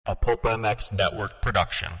a Pulp MX Network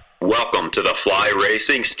production. Welcome to the Fly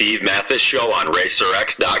Racing Steve Mathis Show on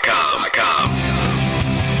RacerX.com.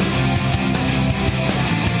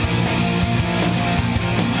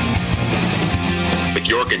 With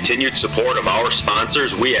your continued support of our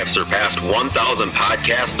sponsors, we have surpassed 1,000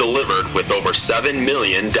 podcasts delivered with over 7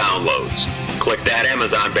 million downloads. Click that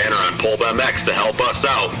Amazon banner on Pulp MX to help us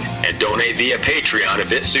out and donate via Patreon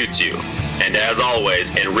if it suits you. And as always,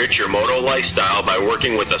 enrich your moto lifestyle by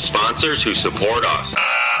working with the sponsors who support us.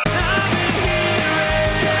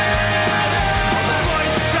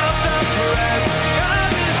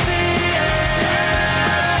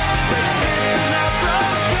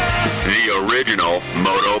 Original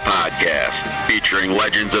Moto Podcast, featuring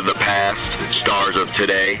legends of the past, stars of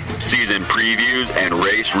today, season previews and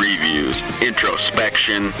race reviews,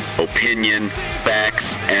 introspection, opinion,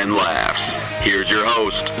 facts, and laughs. Here's your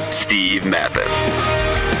host, Steve Mathis.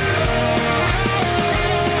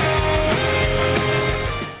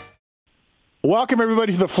 Welcome,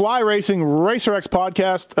 everybody, to the Fly Racing Racer X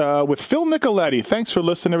podcast with Phil Nicoletti. Thanks for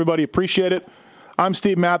listening, everybody. Appreciate it. I'm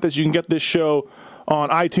Steve Mathis. You can get this show on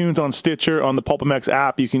iTunes, on Stitcher, on the Pulp MX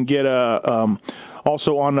app. You can get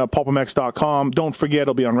also on pulpmx.com. Don't forget,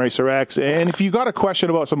 it'll be on Racer X. And if you got a question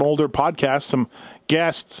about some older podcasts, some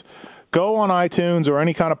guests, go on iTunes or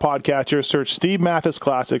any kind of podcatcher, search Steve Mathis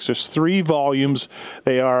Classics. There's 3 volumes.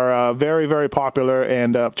 They are very, very popular,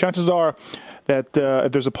 and chances are that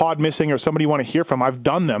if there's a pod missing or somebody you want to hear from, I've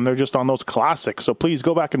done them. They're just on those classics. So please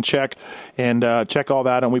go back and check all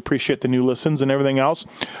that, and we appreciate the new listens and everything else.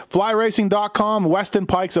 FlyRacing.com, Weston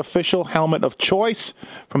Pike's official helmet of choice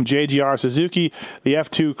from JGR Suzuki, the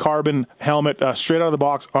F2 carbon helmet straight out of the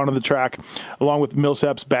box onto the track, along with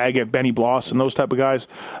Millsap's bag at Benny Bloss and those type of guys.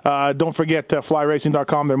 Don't forget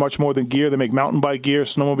FlyRacing.com. They're much more than gear. They make mountain bike gear,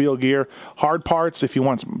 snowmobile gear, hard parts if you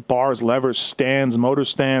want bars, levers, stands, motor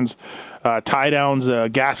stands, tie downs,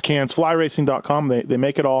 gas cans. FlyRacing.com. They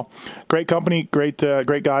make it all. Great company, great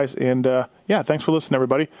guys, and thanks for listening,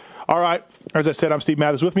 everybody. All right, as I said, I'm Steve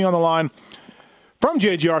Mathis. With me on the line from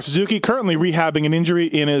JGR Suzuki, currently rehabbing an injury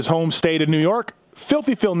in his home state of New York,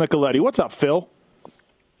 Filthy Phil Nicoletti. What's up, Phil?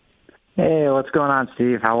 Hey, what's going on,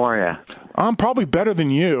 Steve? How are you? I'm probably better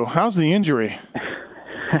than you. How's the injury?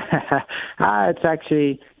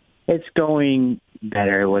 It's going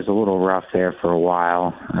better. It was a little rough there for a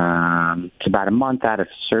while. It's about a month out of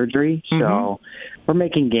surgery, so we're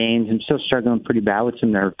making gains. I'm still struggling pretty bad with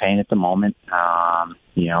some nerve pain at the moment,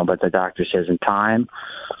 but the doctor says in time,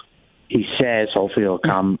 he says hopefully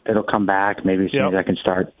it'll come back maybe as soon as I can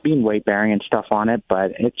start being weight bearing and stuff on it,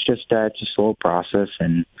 but it's just a slow process,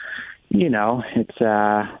 and it's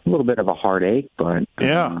a little bit of a heartache, but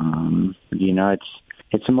it's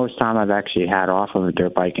the most time I've actually had off of a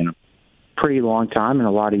dirt bike in a pretty long time, in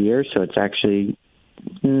a lot of years, so it's actually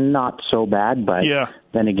not so bad. But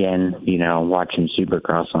then again, watching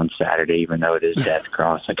Supercross on Saturday, even though it is Death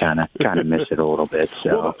Cross, I kind of miss it a little bit.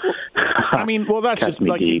 So, that's just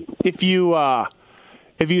like if you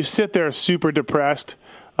sit there super depressed,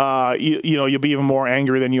 you'll be even more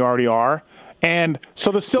angry than you already are. And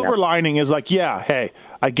so the silver lining is like, hey,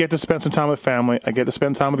 I get to spend some time with family. I get to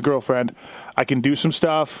spend time with a girlfriend. I can do some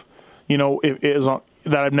stuff,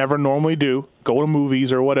 that I'd never normally do, go to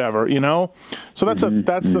movies or whatever, So that's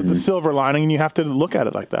the silver lining, and you have to look at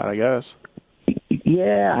it like that, I guess.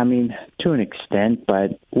 Yeah, to an extent,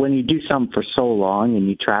 but when you do something for so long and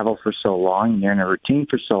you travel for so long and you're in a routine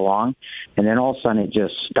for so long, and then all of a sudden it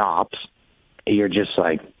just stops, you're just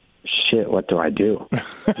like, shit, what do I do?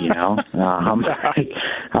 I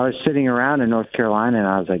was sitting around in North Carolina, and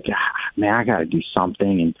I was like, man, I got to do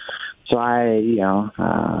something. And so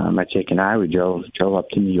my chick and I, we drove up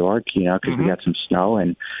to New York, because we got some snow,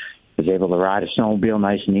 and was able to ride a snowmobile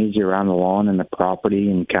nice and easy around the lawn and the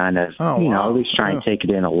property, and kind of, at least try and take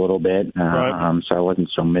it in a little bit. So I wasn't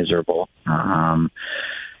so miserable.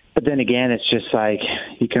 But then again, it's just like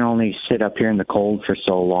you can only sit up here in the cold for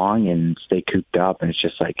so long and stay cooped up, and it's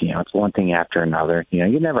just like, it's one thing after another.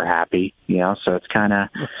 You're never happy, so it's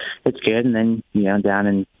good. And then, down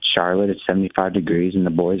in Charlotte, it's 75 degrees and the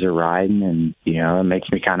boys are riding, and, it makes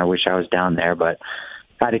me kind of wish I was down there, but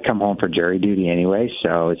I had to come home for jury duty anyway,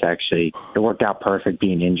 so it worked out perfect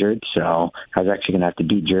being injured. So I was actually going to have to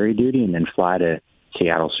do jury duty and then fly to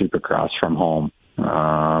Seattle Supercross from home.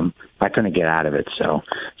 I couldn't get out of it, so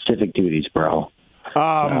civic duties, bro.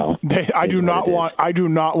 I do not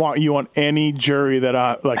want you on any jury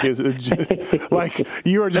that is like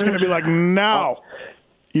you are just going to be like, no,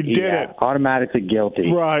 you did it automatically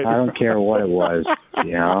guilty. Right. I don't care what it was,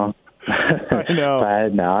 I know.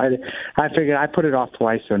 But no, I figured I put it off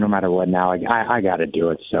twice, so no matter what, now I got to do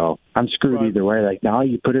it. So I'm screwed either way. Like, no,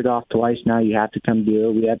 you put it off twice, now you have to come do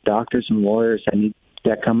it. We have doctors and lawyers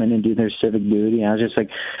that come in and do their civic duty. And I was just like,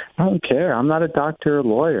 I don't care. I'm not a doctor or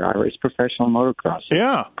lawyer. I race professional motocross.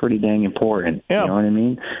 Yeah. It's pretty dang important. Yeah. You know what I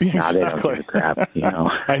mean? Exactly. Nah, they don't give a crap, you know.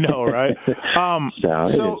 I know, right? So it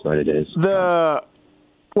is what it is.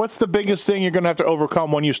 What's the biggest thing you're going to have to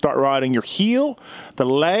overcome when you start riding? Your heel? The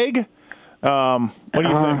leg? What do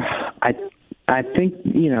you think? I think,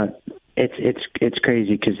 you know, it's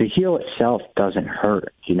crazy because the heel itself doesn't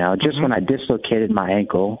hurt. You know, just when I dislocated my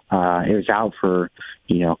ankle, it was out for,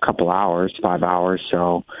 you know, a couple hours, 5 hours.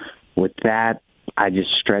 So with that, I just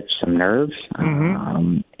stretched some nerves,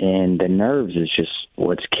 and the nerves is just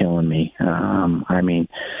what's killing me. I mean,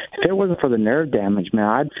 if it wasn't for the nerve damage, man,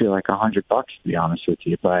 I'd feel like $100, to be honest with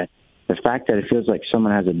you. But the fact that it feels like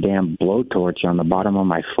someone has a damn blowtorch on the bottom of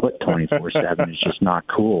my foot 24/7 is just not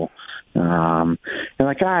cool. And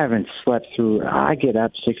like, I haven't slept through. I get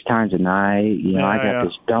up 6 times a night. You know, I got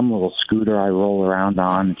this dumb little scooter I roll around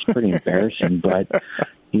on. It's pretty embarrassing, but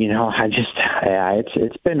you know, I just,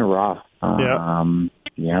 it's been rough.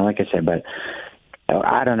 You know, like I said, but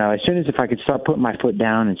I don't know. As soon as if I could start putting my foot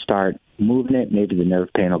down and start moving it, maybe the nerve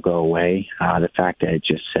pain will go away. The fact that it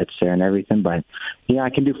just sits there and everything. But yeah, I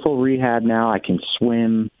can do full rehab now. I can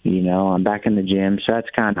swim. You know, I'm back in the gym, so that's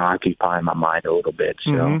kind of occupying my mind a little bit.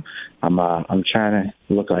 So I'm trying to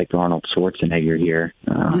look like Arnold Schwarzenegger here.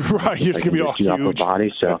 Right, you're just gonna be all huge. Upper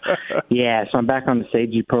body. So yeah, so I'm back on the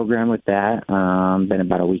SAGE program with that. Been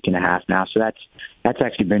about a week and a half now, so that's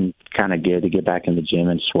actually been kind of good to get back in the gym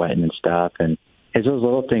and sweating and stuff. And it's those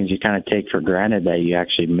little things you kind of take for granted that you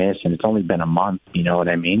actually miss, and it's only been a month, you know what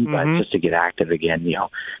I mean? But just to get active again, you know,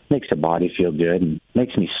 makes the body feel good and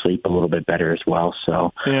makes me sleep a little bit better as well.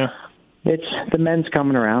 So it's the men's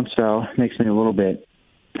coming around, so it makes me a little bit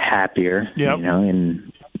happier, you know,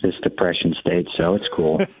 in this depression state. So it's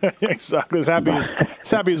cool. Exactly. As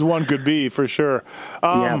happy as one could be, for sure.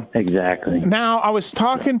 Yeah, exactly. Now, I was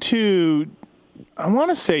talking to, I want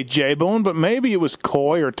to say J-Bone, but maybe it was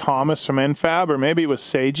Coy or Thomas from NFAB, or maybe it was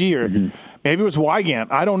Seiji, or maybe it was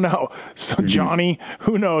Wygant. I don't know. So Johnny,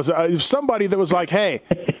 who knows? Somebody that was like, hey,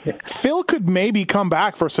 Phil could maybe come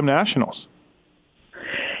back for some nationals.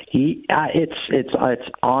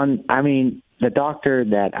 It's on. I mean, the doctor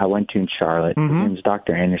that I went to in Charlotte, his name's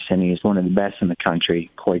Dr. Anderson. He's one of the best in the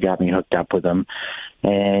country. Coy got me hooked up with him,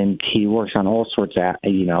 and he works on all sorts of,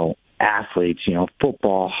 you know, athletes, you know,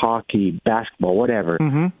 football, hockey, basketball, whatever.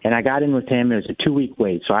 And I got in with him. It was a 2-week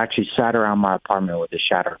wait, so I actually sat around my apartment with a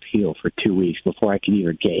shattered heel for 2 weeks before I could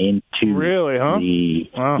even get into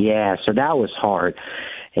Yeah, so that was hard.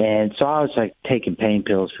 And so I was like taking pain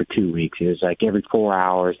pills for 2 weeks. It was like every 4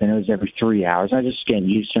 hours, then it was every 3 hours. I was just getting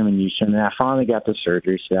used to them. And I finally got the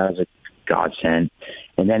surgery, so that was a godsend.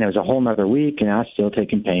 And then it was a whole nother week, and I was still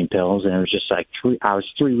taking pain pills. And it was just like I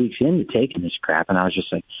was 3 weeks into taking this crap, and I was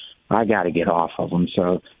just like, I got to get off of them.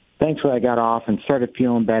 So thankfully I got off and started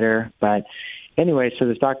feeling better. But anyway, so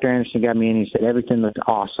this Dr. Anderson got me in. He said everything looked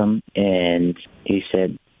awesome. And he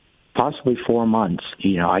said possibly 4 months,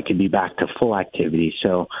 you know, I could be back to full activity.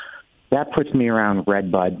 So that puts me around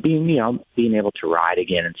Redbud, being able to ride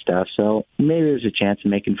again and stuff. So maybe there's a chance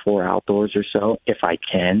of making 4 outdoors or so if I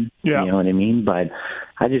can, you know what I mean? But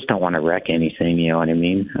I just don't want to wreck anything, you know what I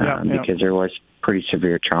mean? Because there was pretty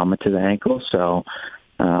severe trauma to the ankle. So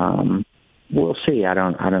we'll see. I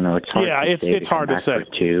don't know. It's hard. Yeah, it's hard to say. But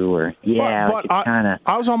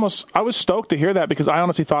I was stoked to hear that, because I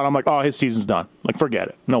honestly thought, I'm like, oh, his season's done. Like, forget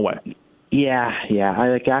it. No way. Yeah. I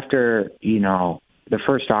like, after, you know, the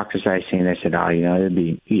first doctors I seen, they said, oh, you know, it'd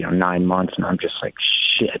be, you know, 9 months, and I'm just like,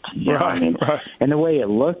 shit. You know what I mean? Right. And the way it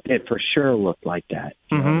looked, it for sure looked like that.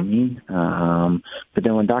 You know what I mean? But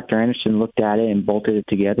then when Dr. Anderson looked at it and bolted it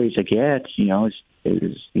together, he's like, yeah, it's, you know,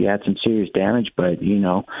 he had some serious damage, but, you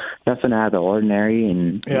know, nothing out of the ordinary,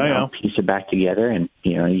 and you know, piece it back together, and,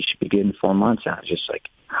 you know, you should be good in 4 months. And I was just like,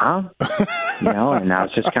 huh? You know, and I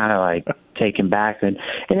was just kind of like taken back, and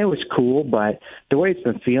it was cool, but the way it's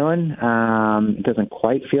been feeling, it doesn't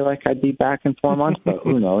quite feel like I'd be back in 4 months, but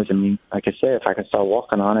who knows? I mean, like I said, if I can start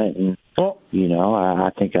walking on it, and, you know,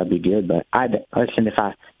 I think I'd be good. But listen,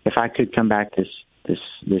 if I could come back this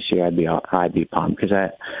year, I'd be pumped, because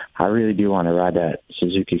I really do want to ride that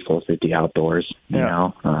Suzuki 450 outdoors. You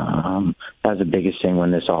know, that was the biggest thing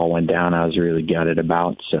when this all went down. I was really gutted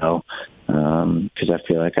about. So, because I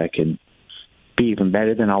feel like I could be even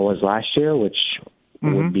better than I was last year, which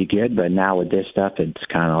would be good. But now with this stuff, it's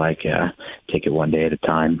kind of like take it one day at a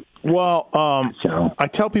time. Well, so I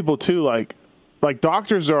tell people too, like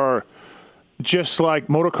doctors are just like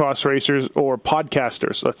motocross racers or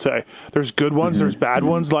podcasters, let's say. There's good ones, there's bad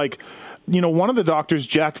ones. Like, one of the doctors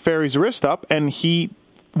jacked Ferry's wrist up, and he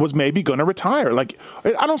was maybe going to retire. Like,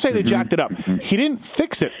 I don't say they jacked it up. He didn't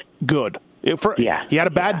fix it good. He had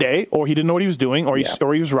a bad day, or he didn't know what he was doing, or he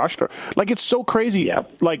was rushed. It's so crazy.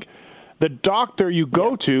 Like, the doctor you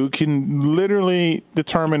go to can literally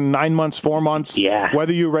determine 9 months, 4 months,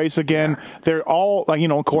 whether you race again. They're all like,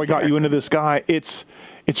 Corey got you into this guy. It's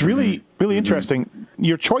really, really interesting.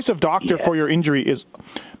 Your choice of doctor for your injury is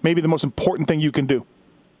maybe the most important thing you can do.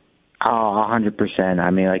 Oh, 100%. I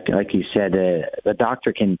mean, like you said, the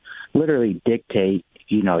doctor can literally dictate,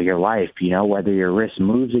 your life, whether your wrist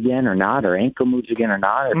moves again or not, or ankle moves again or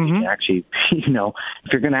not, or if you can actually, if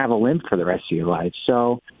you're going to have a limp for the rest of your life.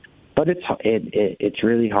 So, but it's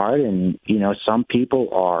really hard, and some people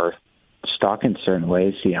are stuck in certain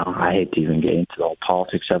ways. I hate to even get into the whole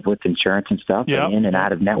politics of with insurance and stuff, and in and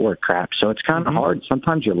out of network crap. So it's kind of hard.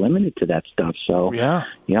 Sometimes you're limited to that stuff. So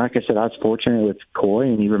like I said, I was fortunate with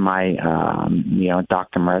Corey and even my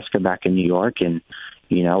Dr. Maresca back in New York, and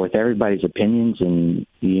with everybody's opinions and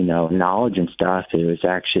knowledge and stuff, it was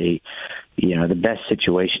actually the best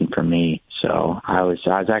situation for me. So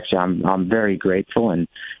I'm very grateful, and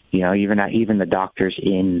even the doctors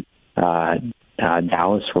in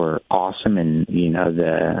Dallas were awesome, and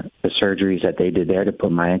the surgeries that they did there to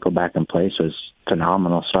put my ankle back in place was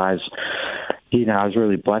phenomenal. So I was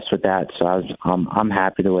really blessed with that. So I'm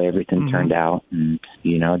happy the way everything turned out, and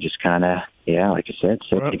just kind of like I said,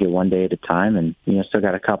 take it one day at a time, and still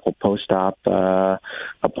got a couple post-op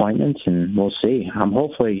appointments, and we'll see. I'm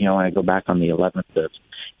hopefully when I go back on the 11th of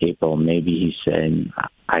April, maybe he said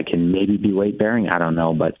I can maybe be weight bearing. I don't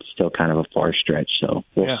know, but still kind of a far stretch. So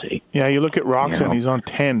we'll see. Yeah, you look at Roxon; he's on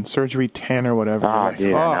 10, surgery 10 or whatever. Oh,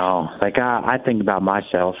 dude, I know. Like I think about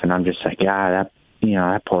myself, and I'm just like, that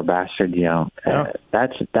poor bastard.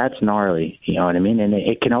 That's gnarly. You know what I mean? And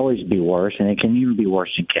it can always be worse, and it can even be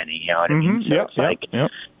worse than Kenny. You know what I mean? So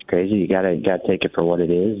it's crazy. You gotta take it for what it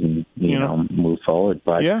is, and move forward.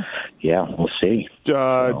 But we'll see.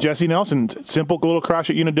 Jesse Nelson, simple little crash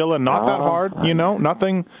at Unadilla, not that hard.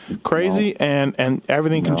 Nothing crazy, and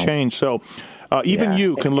everything can change. So even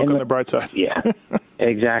you can look on the bright side. Yeah,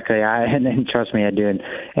 exactly. And then trust me, I do.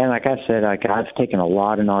 And like I said, I've taken a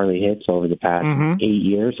lot of gnarly hits over the past 8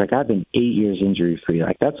 years. Like I've been 8 years injury free.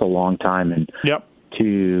 Like that's a long time. And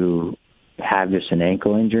to have just an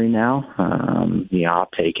ankle injury now, I'll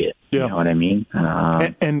take it. You know what I mean?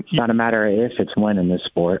 And it's not a matter of if, it's when in this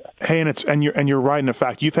sport. Hey, and you're right in the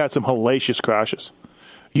fact you've had some hellacious crashes.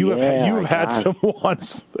 You have had some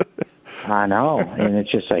ones. I know, and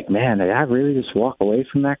it's just like, man, did I really just walk away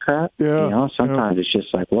from that crap? Sometimes it's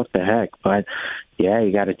just like, what the heck? But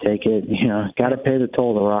you got to take it. Got to pay the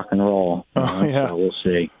toll to rock and roll. So we'll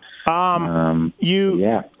see.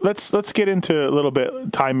 Let's get into a little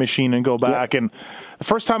bit time machine and go back. And the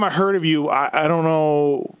first time I heard of you, I don't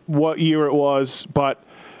know what year it was, but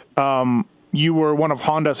you were one of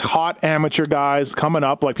Honda's hot amateur guys coming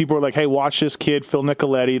up. Like people were like, "Hey, watch this kid, Phil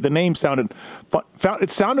Nicoletti." The name sounded fun.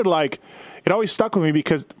 It sounded like it always stuck with me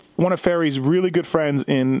because one of Ferry's really good friends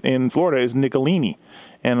in Florida is Nicolini.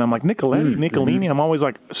 And I'm like, Nicolini. I'm always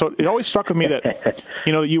like, so it always struck with me that,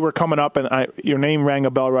 you were coming up and your name rang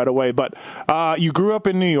a bell right away. But you grew up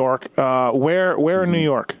in New York. Where in New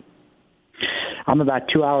York? I'm about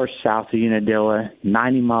 2 hours south of Unadilla,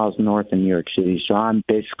 90 miles north of New York City. So I'm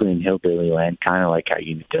basically in hillbilly land, kind of like how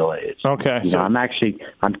Unadilla is. Okay.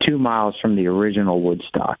 I'm 2 miles from the original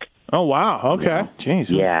Woodstock. Oh, wow. Okay. Jeez.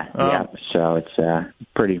 Yeah. So it's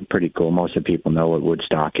pretty cool. Most of the people know what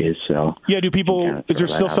Woodstock is. So do people? Is there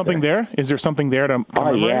still something there? Is there something there to?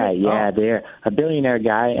 There. A billionaire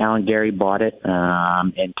guy, Alan Gary, bought it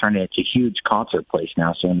and turned it into a huge concert place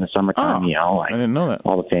now. So in the summertime, I didn't know that.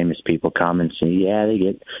 All the famous people come and see. Yeah, they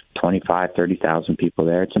get 30,000 people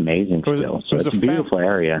there. It's amazing still. So it's a beautiful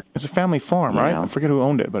area. It's a family farm, right? I forget who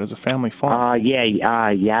owned it, but it's a family farm.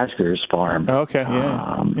 Yasgur's farm. Okay.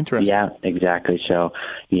 Yeah. Interesting. Yeah, exactly. So,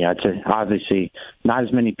 it's obviously not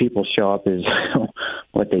as many people show up as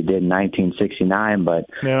what they did in 1969, but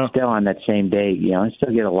still on that same day, I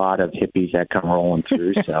still get a lot of hippies that come rolling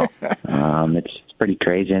through. So it's pretty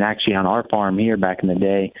crazy. And actually on our farm here back in the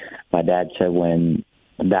day, my dad said when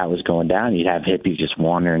that was going down, you'd have hippies just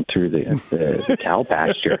wandering through the cow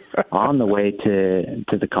pasture on the way to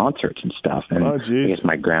the concerts and stuff. And I guess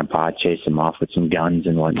my grandpa chased them off with some guns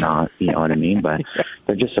and whatnot, you know what I mean? But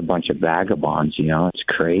they're just a bunch of vagabonds, it's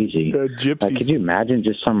crazy. Gypsies. Could you imagine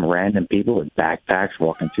just some random people with backpacks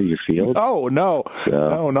walking through your field? Oh, no.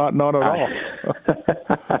 No, not at all.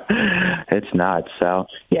 It's nuts. So,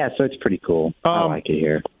 so it's pretty cool. I like it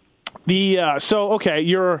here. How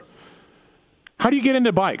do you get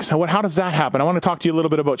into bikes? How does that happen? I want to talk to you a little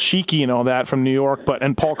bit about Sheiky and all that from New York,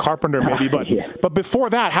 and Paul Carpenter maybe. But before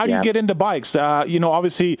that, how do you get into bikes?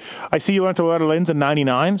 Obviously, I see you went to Loretta Lynn's in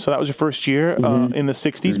 '99, so that was your first year in the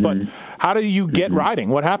 '60s. But how do you get riding?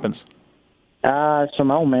 What happens? So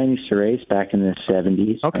my old man used to race back in the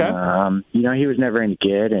 '70s. Okay. He was never any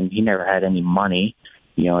good, and he never had any money.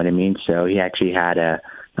 You know what I mean? So he actually had a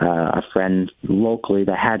friend locally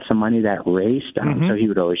that had some money that raced, so he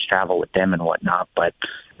would always travel with them and whatnot. But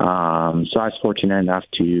so I was fortunate enough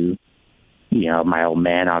to, my old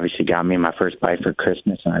man obviously got me my first bike for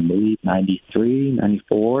Christmas, and I believe '93,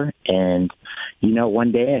 '94, and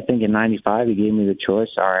one day I think in '95 he gave me the choice.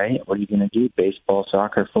 All right, what are you going to do? Baseball,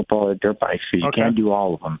 soccer, football, or dirt bikes? Because you can't do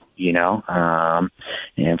all of them,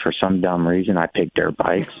 And for some dumb reason, I picked dirt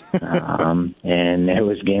bikes, and it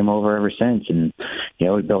was game over ever since. And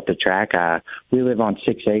we built the track. We live on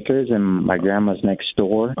 6 acres, and my grandma's next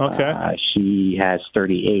door. Okay, she has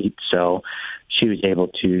 38, so she was able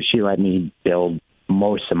to. She let me build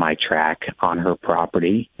most of my track on her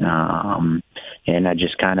property, and I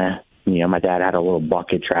just kind of. My dad had a little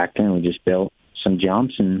bucket tractor, and we just built some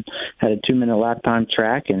jumps and had a 2-minute lap time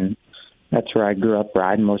track, and that's where I grew up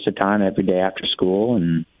riding most of the time, every day after school.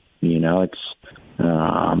 And it's,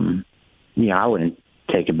 I wouldn't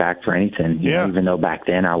take it back for anything. Even though back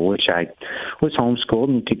then I wish I was homeschooled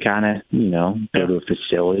and could kind of, go to a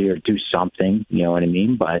facility or do something. You know what I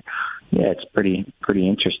mean? But yeah, it's pretty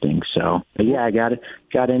interesting. So, but yeah, I got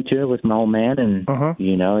into it with my old man, and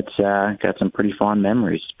it's got some pretty fond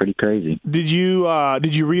memories. It's pretty crazy. Did you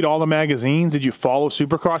read all the magazines? Did you follow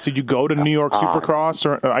Supercross? Did you go to New York Supercross?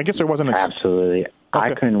 Or I guess there wasn't absolutely. Okay.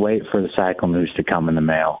 I couldn't wait for the cycle news to come in the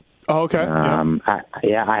mail. Oh, okay.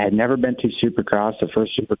 I had never been to Supercross. The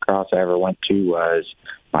first Supercross I ever went to was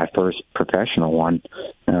my first professional one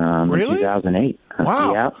really? in 2008.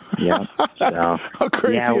 Wow. Yeah. So, how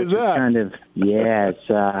crazy is that? It's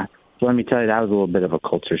let me tell you, that was a little bit of a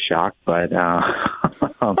culture shock, but so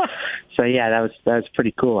yeah, that was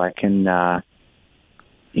pretty cool. I can I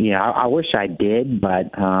wish I did,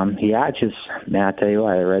 but I tell you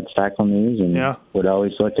what, I read Cycle News and would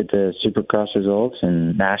always look at the Supercross results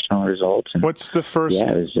and national results. And what's the first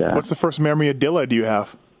memory of Dilla do you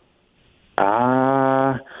have?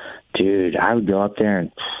 Dude, I would go up there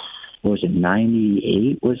and, what was it,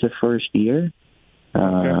 98 was the first year?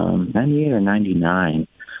 98 or 99.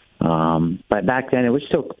 But back then it was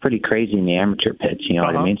still pretty crazy in the amateur pits, you know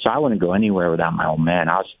what I mean? So I wouldn't go anywhere without my old man.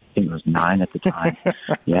 I think it was 9 at the time.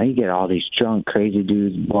 You get all these drunk, crazy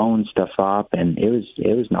dudes blowing stuff up, and it was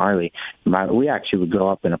gnarly. We actually would go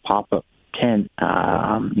up in a pop-up tent,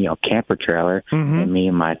 camper trailer, and me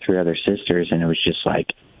and my 3 other sisters, and it was just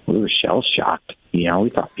like, we were shell-shocked. We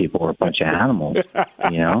thought people were a bunch of animals,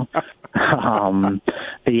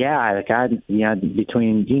 But yeah,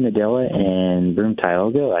 between Unadilla and Broome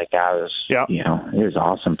Tioga, I was, it was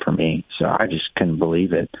awesome for me. So I just couldn't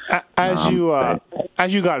believe it. As you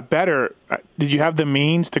got better, did you have the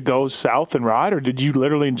means to go south and ride, or did you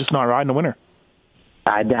literally just not ride in the winter?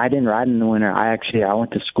 I didn't ride in the winter. I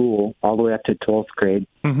went to school all the way up to 12th grade,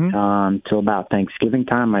 till about Thanksgiving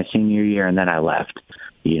time, my senior year, and then I left.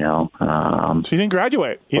 So you didn't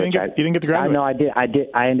graduate. You didn't get to graduate. No, I did.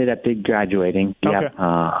 I ended up graduating. Okay. Yep.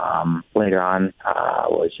 Later on,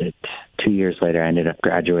 was it 2 years later? I ended up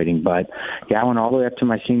graduating. But I went all the way up to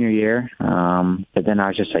my senior year. But then I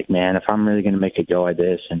was just like, man, if I'm really going to make a go at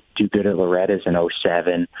this and do good at Loretta's in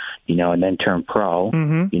 07, and then turn pro,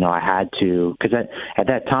 I had to, because at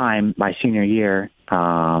that time, my senior year,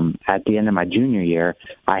 at the end of my junior year,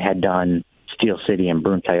 I had done Steel City and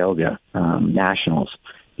Broome Tioga nationals,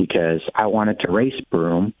 because I wanted to race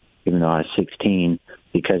Broome, even though I was 16,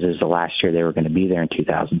 because it was the last year they were going to be there in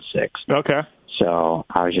 2006. Okay. So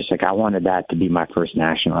I was just like, I wanted that to be my first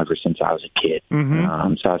national ever since I was a kid. So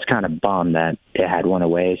I was kind of bummed that it had went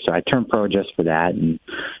away. So I turned pro just for that. And,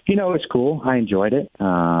 it was cool. I enjoyed it.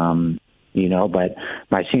 But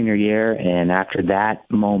my senior year and after that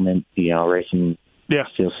moment, racing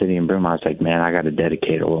Steel City and Broome, I was like, man, I got to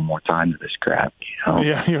dedicate a little more time to this crap.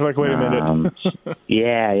 Yeah, you're like, wait a minute. So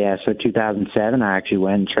 2007, I actually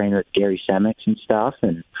went and trained with Gary Semix and stuff,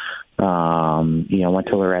 and went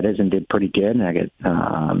to Loretta's and did pretty good, and I got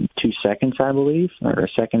 2 seconds, I believe, or a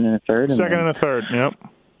second and a third. Second and a third, yep.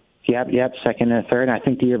 Yep, second and a third. And I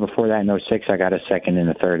think the year before that, in 06, I got a second and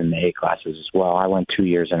a third in the A classes as well. I went 2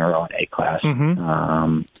 years in a row in A class.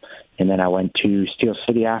 And then I went to Steel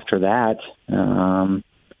City after that, and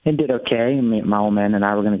did okay. My old man and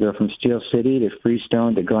I were going to go from Steel City to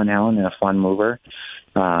Freestone to Glen Helen in a fun mover.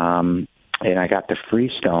 And I got to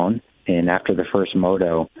Freestone, and after the first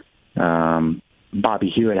moto, Bobby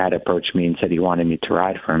Hewitt had approached me and said he wanted me to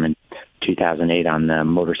ride for him in 2008 on the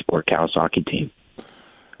Motorsport Kawasaki team.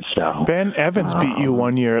 So Ben Evans beat you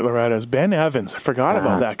one year at Loretta's. Ben Evans. I forgot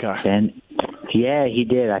about that guy. Yeah, he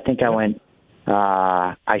did. I think I went.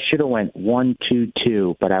 I should have went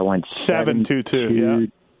 1-2-2, but I went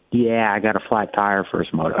 7-2-2. Yeah, I got a flat tire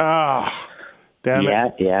first moto. Damn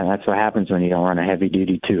it. Yeah, that's what happens when you don't run a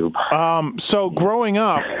heavy-duty tube. So growing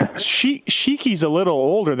up, Shiki's a little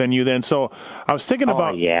older than you then, so I was thinking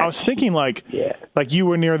like you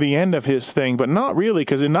were near the end of his thing, but not really,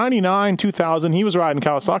 because in 99, 2000, he was riding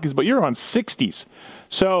Kawasaki's, but you're on 60s.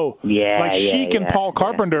 So, Sheik and Paul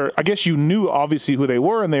Carpenter, I guess you knew, obviously, who they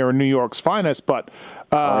were, and they were New York's finest, but,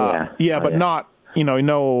 not,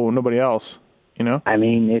 nobody else, you know? I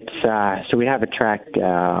mean, it's, so we have a track,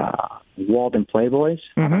 Walden Playboys.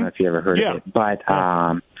 I don't know if you ever heard of it, but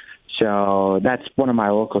so that's one of my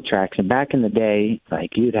local tracks. And back in the day,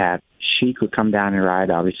 like you'd have Sheik would come down and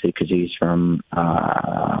ride, obviously, because he's from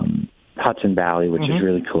Hudson Valley, which is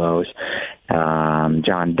really close.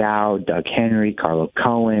 John Dowd, Doug Henry, Carlo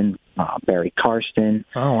Cohen, Barry Karsten.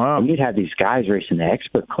 Oh, wow. And you'd have these guys racing the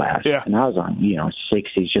expert class. Yeah. And I was on,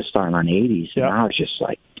 60s, just starting on 80s. And I was just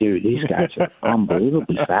like, dude, these guys are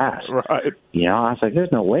unbelievably fast. Right. I was like,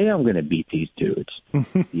 there's no way I'm going to beat these dudes,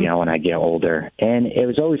 when I get older. And it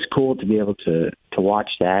was always cool to be able to watch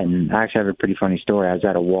that. And I actually have a pretty funny story. I was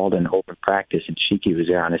at a Walden open practice, and Shiki was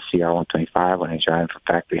there on a CR125 when he was driving for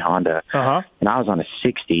factory Honda. And I was on a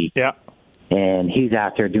 60. Yeah. And he's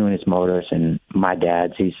out there doing his motos, and my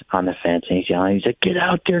dad's, he's on the fence, and he's yelling, he's like, get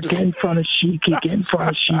out there, get in front of Shiki, get in front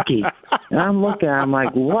of Shiki. And I'm looking, I'm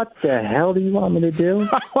like, what the hell do you want me to do?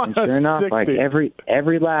 And sure enough, 60. Like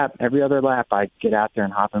every other lap, I'd get out there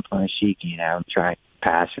and hop in front of Shiki, and try to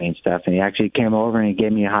pass me and stuff. And he actually came over and he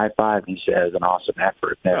gave me a high five, and he said, it was an awesome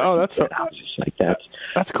effort. I was just like,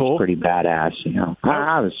 that's cool. Pretty badass,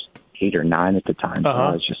 I was 8 or 9 at the time, so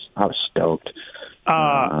I was stoked.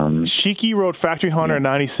 Shiki rode factory Honda in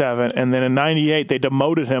 97, and then in 98 they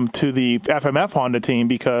demoted him to the FMF Honda team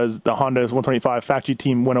because the Honda 125 factory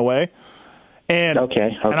team went away. And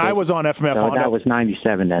and I was on FMF Honda. That was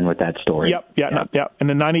 97 then with that story. Yep.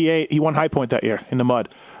 And in 98 he won High Point that year in the mud.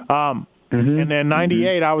 And then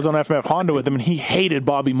 98 I was on FMF Honda with him, and he hated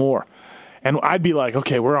Bobby Moore. And I'd be like,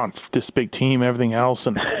 okay, we're on this big team, everything else,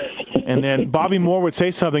 and then Bobby Moore would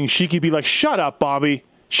say something, and Shiki would be like, shut up, Bobby.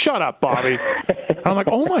 And I'm like,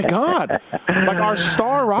 oh my God. Like our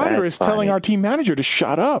star rider is telling our team manager to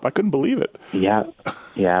shut up. I couldn't believe it. Yeah.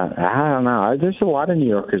 I don't know. There's a lot of New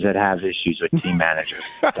Yorkers that have issues with team managers.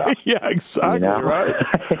 Yeah, exactly. Right.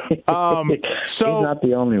 He's not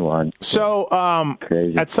the only one. So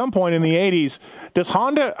at some point in the 80s,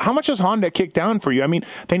 how much does Honda kick down for you? I mean,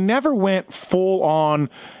 they never went full on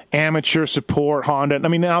amateur support Honda. I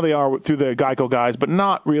mean, now they are through the Geico guys, but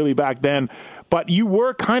not really back then. But you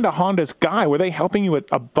were kind of Honda's guy. Were they helping you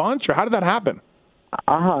a bunch, or how did that happen?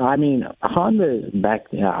 I mean, Honda back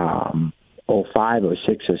 05,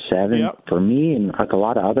 06, 07, for me and like a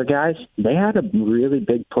lot of other guys, they had a really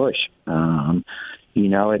big push. At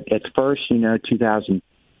first,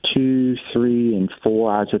 2002, 3, and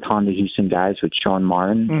 4, I was with Honda Houston guys with Sean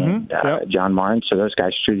Martin and John Martin. So those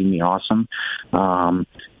guys treated me awesome.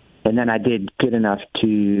 And then I did good enough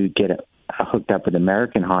to get hooked up with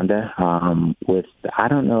American Honda with, I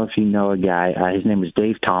don't know if you know a guy, his name was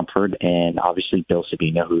Dave Tomford, and obviously Bill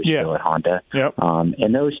Sabino, who's still at Honda.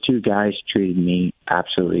 And those two guys treated me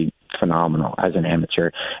absolutely phenomenal as an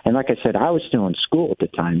amateur. And like I said, I was still in school at the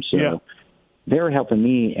time, so they were helping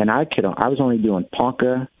me, and I was only doing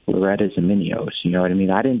Ponca, Loretta's, and Minios. You know what I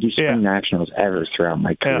mean? I didn't do spring nationals ever throughout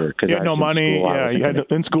my career. You had no money. You had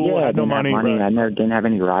in school. I had no money. Right. I didn't have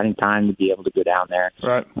any riding time to be able to go down there.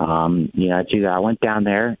 Right. I went down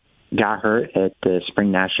there, got hurt at the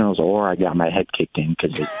spring nationals, or I got my head kicked in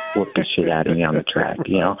because it whooped the shit out of me on the track.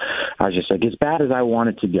 I was just like, as bad as I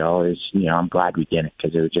wanted to go, I'm glad we didn't,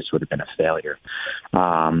 because it just would have been a failure.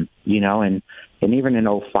 And even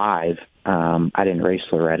in 05, I didn't race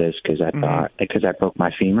Loretta's because I broke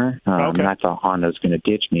my femur. And I thought Honda was going to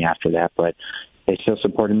ditch me after that, but they still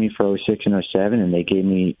supported me for 06 and 07, and they gave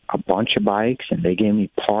me a bunch of bikes, and they gave me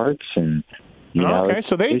parts, and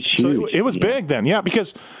so it was big then,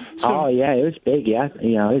 because. It was big, it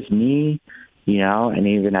was me. And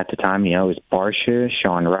even at the time, it was Barsha,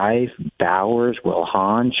 Sean Rife, Bowers, Will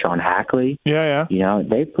Hahn, Sean Hackley. They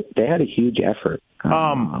had a huge effort.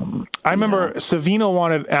 I remember Savino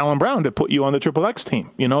wanted Alan Brown to put you on the Triple X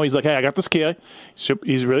team. He's like, hey, I got this kid.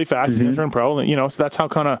 He's really fast. He's going to turn pro. And, so that's how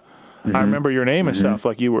kind of I remember your name and stuff.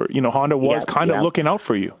 Like you were, Honda was kind of looking out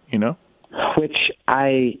for you, Which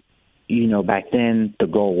I back then the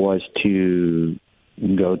goal was to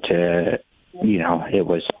go to, it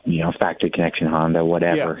was, factory connection Honda,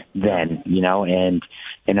 whatever, then, and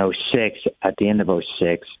in 06, at the end of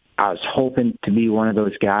 06, I was hoping to be one of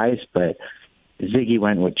those guys, but Ziggy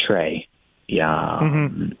went with Trey. Yeah,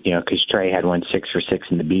 because Trey had won 6 for 6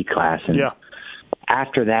 in the B class. And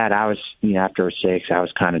after that, I was, after 06, I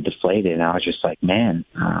was kind of deflated, and I was just like, man,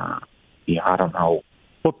 I don't know.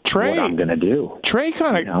 Well, Trey, what I'm going to do. Trey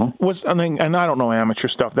kind of was, and I don't know amateur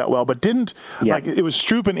stuff that well, but didn't, like, it was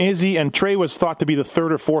Stroop and Izzy, and Trey was thought to be the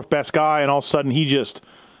 3rd or 4th best guy, and all of a sudden he just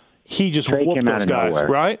Trey whooped those guys, nowhere.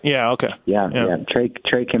 right? Yeah, okay. Yeah.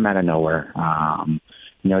 Trey came out of nowhere.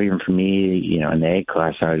 Even for me, in the A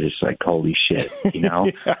class, I was just like, holy shit,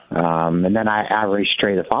 and then I raced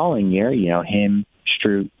Trey the following year, him,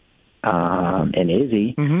 Stroop, and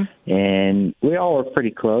Izzy, and we all were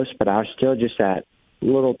pretty close, but I was still just that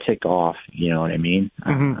little tick off, you know what I mean?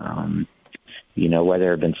 Whether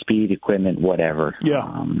it had been speed, equipment, whatever.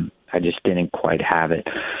 I just didn't quite have it.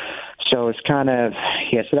 So it's kind of,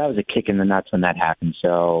 so that was a kick in the nuts when that happened.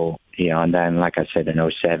 So, and then, like I said, in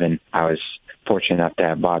 07, I was fortunate enough to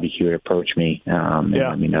have Bobby Hewitt approach me and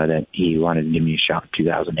let me know that he wanted to give me a shot in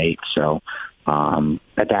 2008. So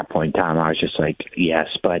at that point in time, I was just like, yes.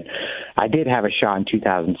 But I did have a shot in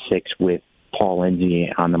 2006 with Paul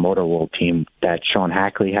Lindsay on the Motor World team that Sean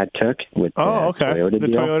Hackley had took with the Toyota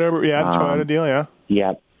deal. Toyota deal,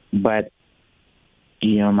 Yeah, but,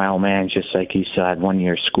 my old man's just like, you still have 1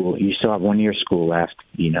 year school. You still have 1 year school left.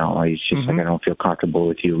 He's just like, I don't feel comfortable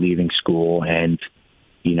with you leaving school and,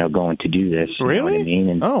 going to do this. You know what I mean?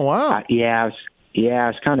 And oh, wow. I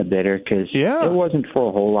was kind of bitter because it wasn't for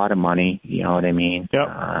a whole lot of money. You know what I mean? Yep.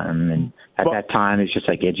 And at that time, it's just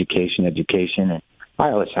like education. And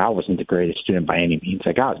I wasn't the greatest student by any means.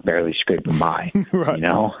 Like, I was barely scraping by, right.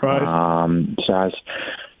 Right. So I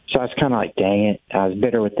was kind of like, dang it. I was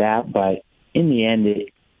bitter with that, but in the end,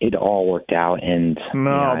 it all worked out. And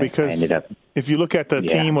because I ended up, if you look at the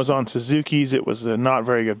team was on Suzuki's, it was not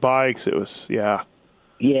very good bikes. It was, Yeah.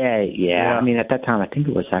 I mean, at that time, I think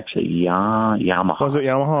it was actually Yamaha. Was it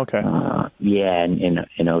Yamaha? Okay. In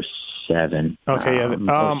 07. Okay,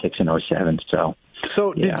 06 and 07. So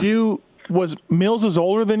was Mills is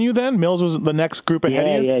older than you then? Mills was the next group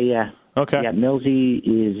ahead of you? Yeah. Okay. Yeah, Millsy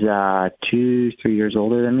is 2-3 years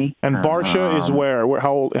older than me. And Barsha is where?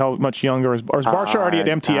 How much younger is Barsha already at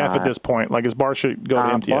MTF at this point? Like, is Barsha go to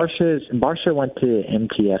MTF? Barsha went to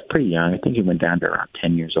MTF pretty young. I think he went down to around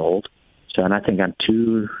 10 years old. So, and I think I'm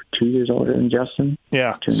 2 years older than Justin.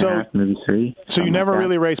 Yeah. 2.5, maybe 3. So you never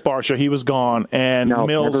really raced Barsha. He was gone. And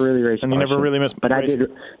Mills. Never really raced and you Barsha. never really missed. But I did.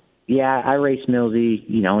 Yeah, I raced Millsy,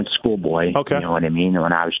 in schoolboy. Okay. You know what I mean?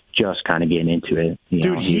 When I was just kind of getting into it.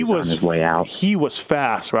 Dude, he was on his way out. He was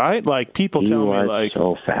fast, right? Like, people tell me, like,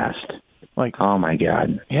 so fast. Like, oh my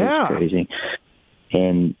God. Yeah. It was crazy.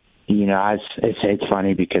 And, it's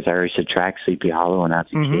funny because I raced a track, Sleepy Hollow, when I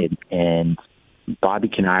was a kid. And Bobby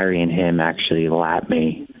Canary and him actually lapped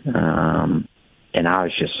me. And I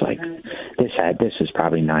was just like, this is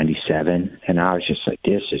probably 97. And I was just like,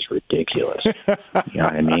 this is ridiculous. You know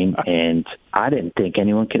what I mean? And I didn't think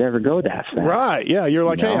anyone could ever go that fast. Right. Yeah. You're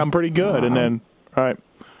like, hey, I'm pretty good. And then, right.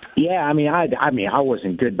 Yeah. I mean, I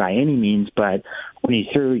wasn't good by any means, but when he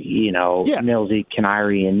threw, Millsy,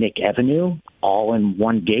 Canary, and Nick Evenew all in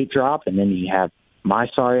one gate drop, and then you have my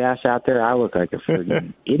sorry ass out there, I look like a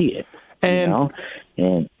friggin' idiot. And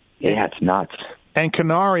it's nuts. And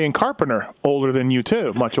Canary and Carpenter, older than you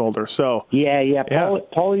too, much older. So yeah.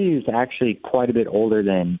 Paulie is actually quite a bit older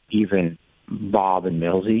than even Bob and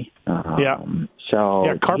Millsy.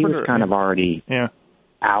 So Carpenter, he was kind of already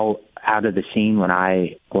out of the scene when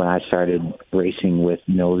I started racing with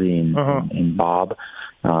Millsy and Bob.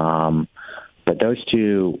 But those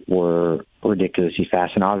two were ridiculously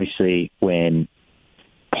fast, and obviously when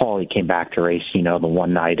Paulie came back to race, the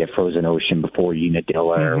one night at Frozen Ocean before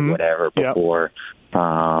Unadilla or whatever, before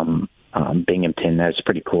Binghamton. That's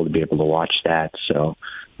pretty cool to be able to watch that. So,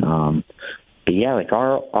 but yeah, like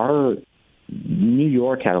our New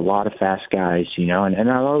York had a lot of fast guys, and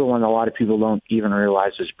another one a lot of people don't even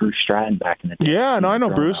realize was Bruce Stratton back in the day. Yeah, and I know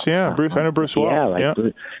Bruce. I know Bruce well. Like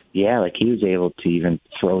he was able to even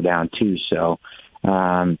throw down too. So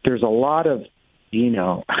there's a lot of,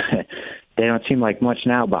 they don't seem like much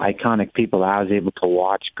now, but iconic people I was able to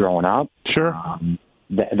watch growing up. Sure.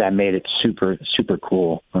 That made it super, super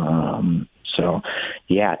cool. So,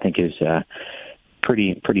 yeah, I think it's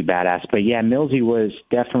pretty badass. But, yeah, Millsy was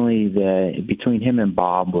definitely between him and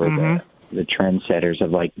Bob were the trendsetters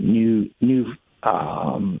of, like, new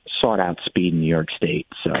sought-out speed in New York State.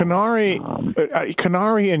 So Canary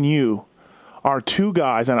and you are two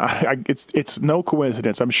guys, and it's no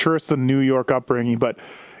coincidence. I'm sure it's the New York upbringing, but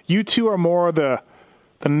you two are more the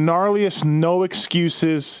gnarliest, no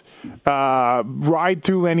excuses, ride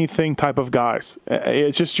through anything type of guys.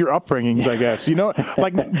 It's just your upbringings, I guess. You know,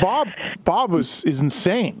 like Bob is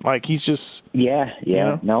insane. Like he's just You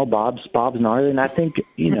know? No, Bob's gnarly, and I think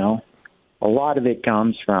a lot of it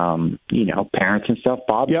comes from parents and stuff.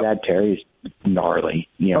 Bob's dad Terry's gnarly.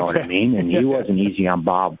 You know what I mean? And he wasn't easy on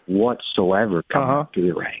Bob whatsoever coming up through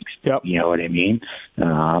the ranks. Yep. You know what I mean?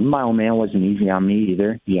 My old man wasn't easy on me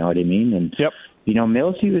either. You know what I mean? And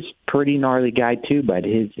Mills, he was pretty gnarly guy too, but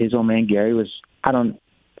his old man Gary was, I don't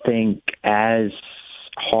think, as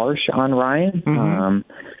harsh on Ryan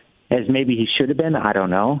as maybe he should have been. I don't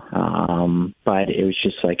know. But it was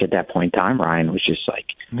just like at that point in time, Ryan was just like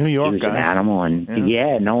New York he was guy. an animal, and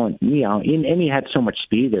no one, and he had so much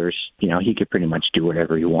speed. There's, he could pretty much do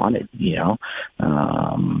whatever he wanted.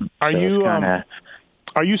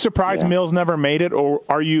 Are you surprised Mills never made it, or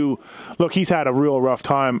are you? Look, he's had a real rough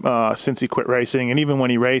time since he quit racing, and even when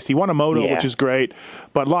he raced, he won a moto, which is great,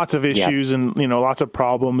 but lots of issues and lots of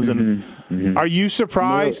problems. And are you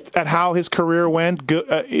surprised at how his career went?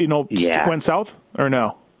 Went south or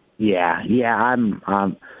no?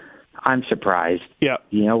 I'm surprised. Yeah,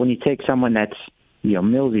 when you take someone that's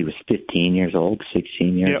Mills, he was 15 years old,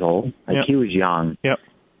 16 years old, he was young. Yep.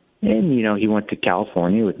 And, he went to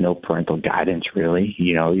California with no parental guidance, really.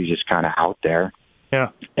 He was just kind of out there. Yeah.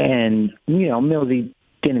 And, Millsy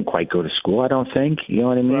didn't quite go to school, I don't think. You know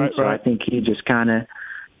what I mean? Right, so I think he just kind of,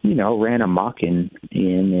 ran amok and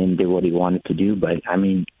did what he wanted to do. But, I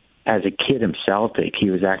mean, as a kid himself,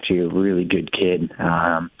 he was actually a really good kid.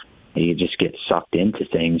 He just get sucked into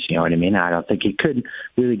things, you know what I mean? I don't think he could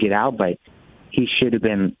really get out, but he should have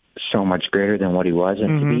been so much greater than what he was,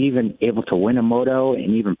 and to be even able to win a moto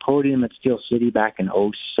and even podium at Steel City back in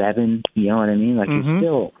 2007, you know what I mean? Like he's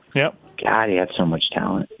still, God, he had so much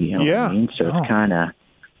talent, you know what I mean? So it's kind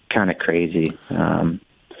of crazy.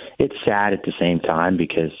 It's sad at the same time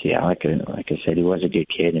because, like I said, he was a good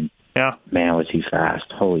kid, and man, was he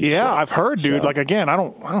fast! Holy shit. I've heard, dude. So, like again, I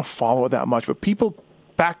don't follow it that much, but people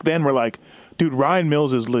back then were like, dude, Ryan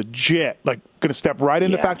Mills is legit. Like, gonna step right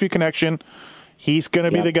into Factory Connection. He's going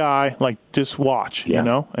to be the guy, like, just watch,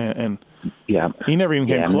 and he never even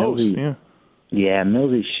came close. Millsy,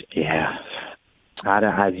 Millsy,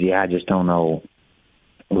 I just don't know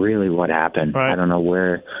really what happened. Right. I don't know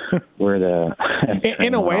where the...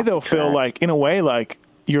 in a way, though, Phil, like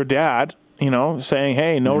your dad, saying,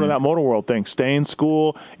 hey, no to that Motor World thing. Stay in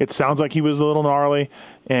school. It sounds like he was a little gnarly,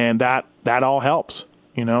 and that all helps,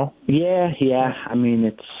 Yeah. I mean,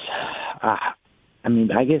 it's...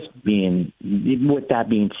 I guess with that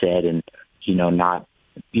being said, and, not,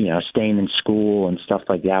 staying in school and stuff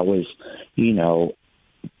like that was,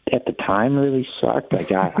 at the time really sucked.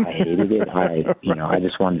 Like I hated it. I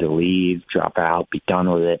just wanted to leave, drop out, be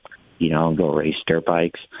done with it, and go race dirt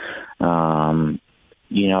bikes.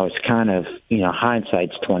 It's kind of,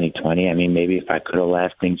 hindsight's 2020. I mean, maybe if I could have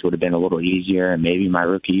left, things would have been a little easier, and maybe my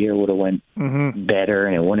rookie year would have went better,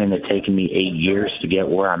 and it wouldn't have taken me 8 years to get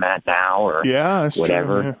where I'm at now, or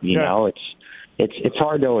whatever. True. It's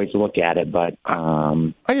hard to always look at it, but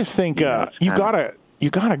I just think you gotta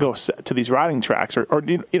go to these riding tracks, or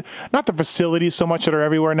not the facilities so much that are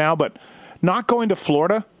everywhere now, but not going to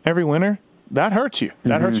Florida every winter, that hurts you.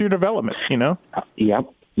 That hurts your development. Yep.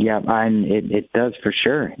 Yeah, and it does for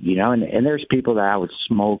sure, and there's people that I would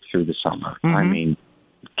smoke through the summer. I mean,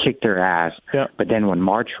 kick their ass. But then when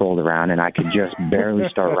March rolled around and I could just barely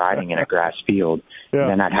start riding in a grass field,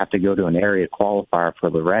 then I'd have to go to an area qualifier for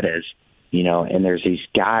Loretta's, and there's these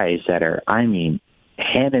guys that are,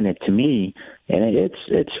 handing it to me, and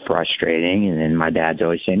it's frustrating. And then my dad's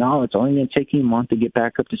always saying, "Oh, it's only going to take you a month to get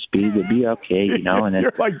back up to speed. It'll be okay," And then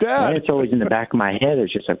you're like, Dad. And it's always in the back of my head.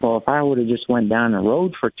 It's just like, well, if I would have just went down the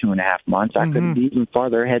road for 2.5 months, I could be even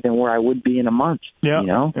farther ahead than where I would be in a month. Yeah.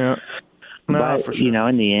 No, for sure.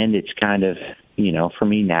 In the end, it's kind of, for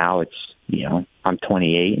me now, it's, I'm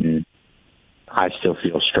 28 and I still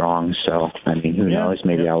feel strong. So, I mean, who knows?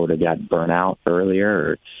 Maybe I would have got burnt out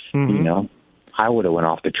earlier, or, I would have went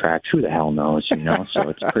off the tracks. Who the hell knows, So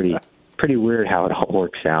it's pretty weird how it all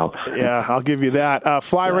works out. Yeah, I'll give you that.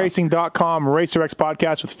 FlyRacing.com, RacerX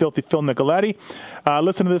podcast with Filthy Phil Nicoletti.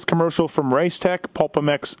 Listen to this commercial from Racetech.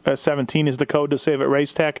 PulpMX 17 is the code to save at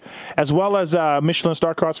Racetech, as well as Michelin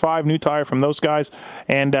Starcross 5, new tire from those guys.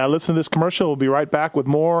 And listen to this commercial. We'll be right back with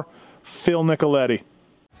more Phil Nicoletti.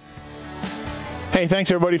 Hey,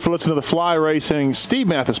 thanks everybody for listening to the Fly Racing Steve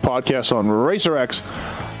Mathis podcast on RacerX.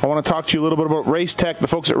 I want to talk to you a little bit about Race Tech. The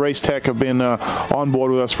folks at Race Tech have been on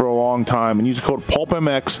board with us for a long time. And use the code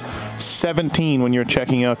PulpMX17 when you're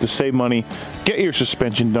checking out to save money. Get your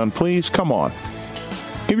suspension done, please. Come on.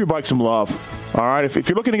 Give your bike some love. All right, if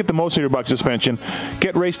you're looking to get the most of your bike suspension,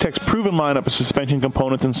 get Race Tech's proven lineup of suspension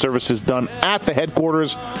components and services done at the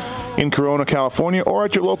headquarters in Corona, California, or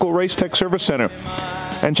at your local Race Tech service center.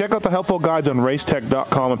 And check out the helpful guides on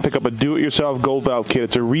racetech.com and pick up a do-it-yourself gold valve kit.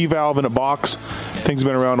 It's a revalve in a box. Things have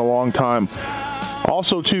been around a long time.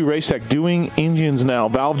 Also, too, Race Tech doing engines now.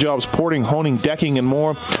 Valve jobs, porting, honing, decking, and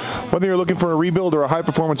more. Whether you're looking for a rebuild or a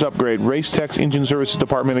high-performance upgrade, Race Tech's engine services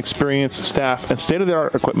department, experienced staff, and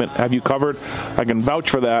state-of-the-art equipment have you covered. I can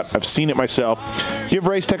vouch for that. I've seen it myself. Give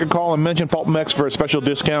Race Tech a call and mention PulpMX for a special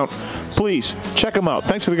discount. Please, check them out.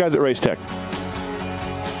 Thanks to the guys at Race Tech.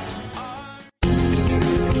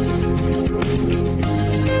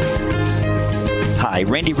 Hi,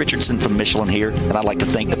 Randy Richardson from Michelin here, and I'd like to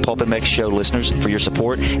thank the PulpMX show listeners for your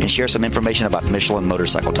support and share some information about Michelin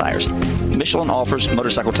motorcycle tires. Michelin offers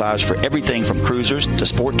motorcycle tires for everything from cruisers to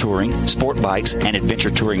sport touring, sport bikes, and adventure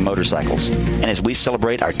touring motorcycles. And as we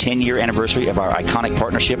celebrate our 10-year anniversary of our iconic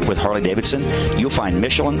partnership with Harley-Davidson, you'll find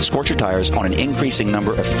Michelin Scorcher tires on an increasing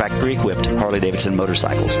number of factory-equipped Harley-Davidson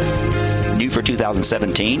motorcycles. New for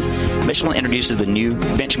 2017, Michelin introduces the new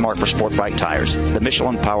benchmark for sport bike tires, the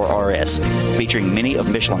Michelin Power RS, featuring many of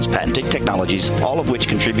Michelin's patented technologies, all of which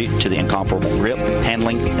contribute to the incomparable grip,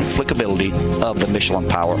 handling, and flickability of the Michelin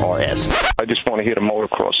Power RS. I just want to hear the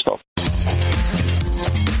motocross stuff.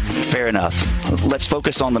 Fair enough. Let's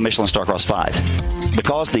focus on the Michelin Starcross 5.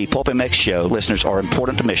 Because the PulpMX show listeners are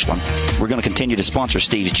important to Michelin, we're going to continue to sponsor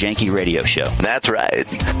Steve's janky radio show. That's right.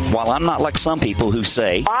 While I'm not like some people who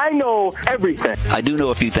say, I know everything, I do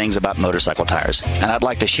know a few things about motorcycle tires, and I'd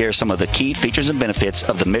like to share some of the key features and benefits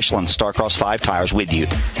of the Michelin Starcross 5 tires with you.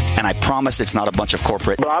 And I promise it's not a bunch of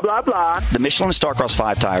corporate blah, blah, blah. The Michelin Starcross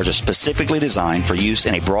 5 tires are specifically designed for use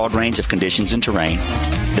in a broad range of conditions and terrain.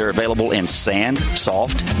 They're available in sand,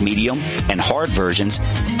 soft, medium, and hard versions,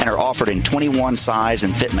 and are offered in 21 size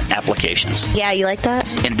and fitment applications. Yeah, you like that?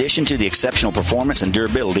 In addition to the exceptional performance and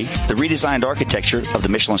durability, the redesigned architecture of the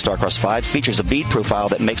Michelin Starcross 5 features a bead profile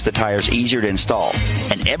that makes the tires easier to install.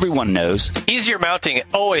 And everyone knows easier mounting,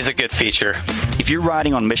 always a good feature. If you're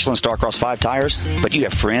riding on Michelin Starcross 5 tires, but you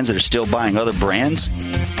have friends that are still buying other brands,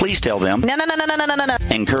 please tell them. No.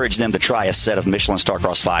 Encourage them to try a set of Michelin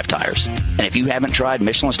Starcross 5 tires. And if you haven't tried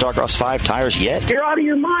Michelin Starcross 5 tires yet, You're out of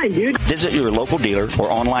your mind, dude. Visit your local dealer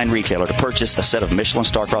or online retailer to purchase a set of Michelin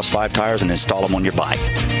Starcross 5 tires and install them on your bike.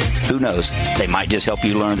 Who knows? They might just help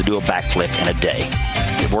you learn to do a backflip in a day.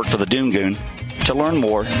 It worked for the Doom Goon. To learn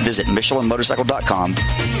more, visit MichelinMotorcycle.com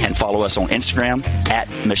and follow us on Instagram at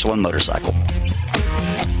Michelin Motorcycle.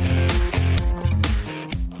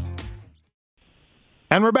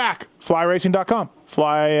 And we're back. FlyRacing.com.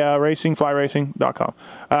 FlyRacing.com.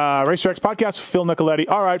 Racer X Podcast, Phil Nicoletti.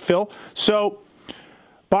 All right, Phil. So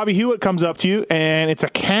Bobby Hewitt comes up to you, and it's a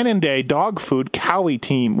Cannondale dog food Cowie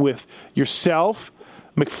team with yourself,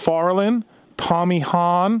 McFarlane, Tommy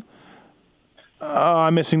Hahn.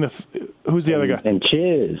 I'm missing who's the other guy? And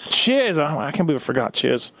Chiz. Chiz. Oh, I can't believe I forgot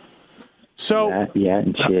Chiz. So yeah,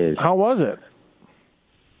 and Chiz. How was it?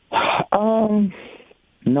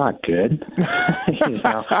 Not good.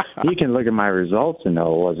 You can look at my results and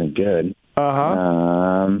know it wasn't good.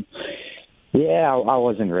 Yeah, I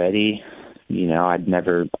wasn't ready. You know, I had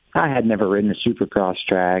never ridden a supercross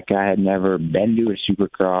track. I had never been to a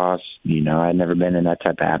supercross. You know, I had never been in that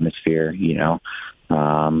type of atmosphere. You know,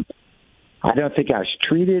 I don't think I was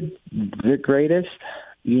treated the greatest.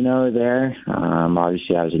 You know, there.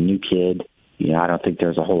 Obviously, I was a new kid. You know, I don't think there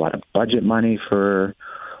was a whole lot of budget money for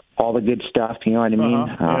all the good stuff. You know what I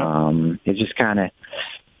mean? It's just kind of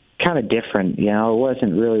different. You know, it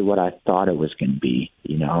wasn't really what I thought it was going to be.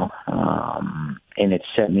 You know, and it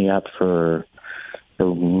set me up for a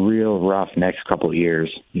real rough next couple of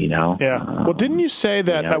years. You know. Yeah. Well, didn't you say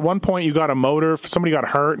that at one point you got a motor? Somebody got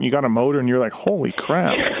hurt, and you got a motor, and you're like, "Holy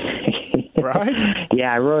crap!" Right?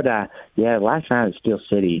 Yeah, I rode. Last night at Steel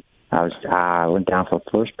City, I went down for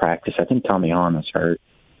first practice. I think Tommy Hahn was hurt,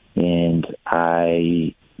 and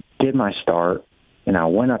I did my start, and I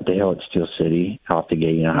went up the hill at Steel City off the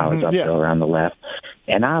gate. You know how I was uphill around the left,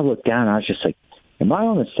 and I looked down, and I was just like, "Am I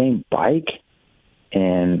on the same bike?"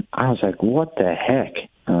 And I was like, "What the heck?"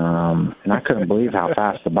 And I couldn't believe how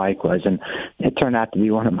fast the bike was, and it turned out to be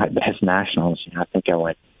one of my best nationals. You know, I think I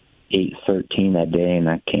went 8:13 that day, and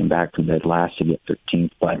I came back from dead last to get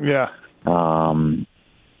 13th. But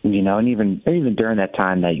you know, and even during that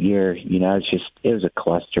time that year, you know, it was a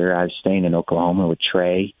cluster. I was staying in Oklahoma with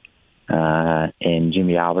Trey, and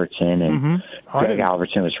Jimmy Albertson, and Greg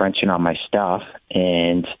Albertson was wrenching on my stuff.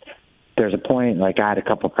 And there's a point, like, I had a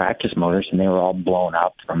couple practice motors, and they were all blown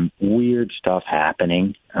up from weird stuff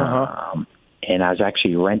happening. And I was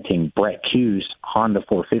actually renting Brett Q's Honda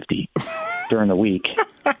 450 during the week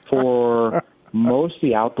for most of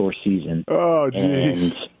the outdoor season. Oh,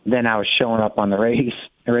 jeez. And then I was showing up on the races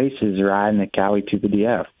riding the Cowie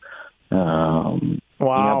 250F.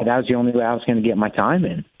 Wow. But that was the only way I was going to get my time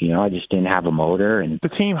in. I just didn't have a motor. And the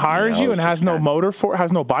team hires you and has no motor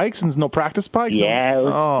has no bikes and no practice bikes? Yeah.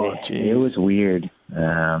 It was weird.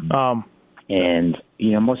 And,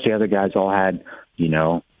 most of the other guys all had,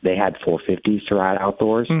 they had 450s to ride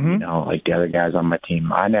outdoors. Like the other guys on my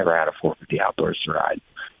team. I never had a 450 outdoors to ride.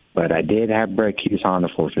 But I did have Brett Hughes on the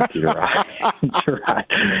 450 to ride.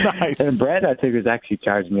 Nice. And Brett, I think, was actually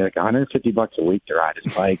charging me like $150 a week to ride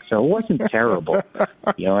his bike. So it wasn't terrible.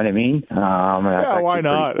 You know what I mean? Yeah, why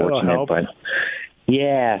not? It'll help. But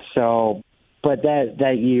but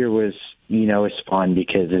that year was, was fun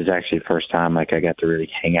because it was actually the first time like I got to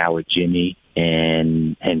really hang out with Jimmy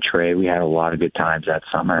and Trey. We had a lot of good times that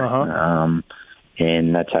summer.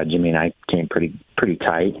 And that's how Jimmy and I came pretty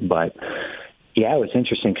tight. But yeah, it was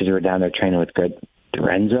interesting because we were down there training with Greg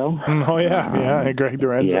Dorenzo. Greg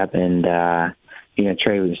Dorenzo. Yep, and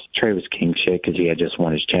Trey was king shit because he had just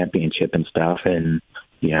won his championship and stuff, and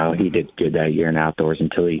he did good that year in outdoors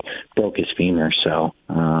until he broke his femur. So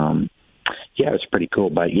it was pretty cool.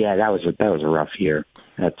 But yeah, that was a rough year.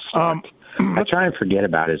 That's I try and forget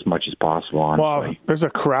about it as much as possible, honestly. Well, there's a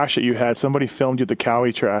crash that you had. Somebody filmed you at the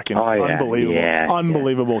Cowie track, and it's unbelievable. Yeah, it's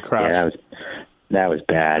unbelievable crash. Yeah, that was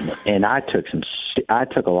bad. And I took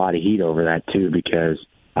a lot of heat over that, too, because,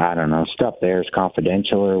 I don't know, stuff there is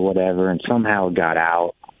confidential or whatever, and somehow it got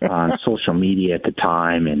out on social media at the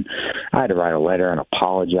time, and I had to write a letter and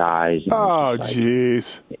apologize. And oh,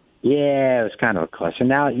 jeez. Yeah, it was kind of a cluster.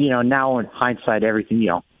 Now, now in hindsight, everything,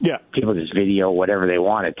 people just video whatever they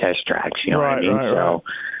want at test tracks, you know what I mean? So,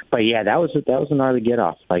 but yeah, that was a gnarly get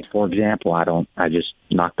off. Like, for example, I just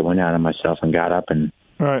knocked the wind out of myself and got up and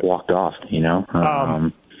walked off,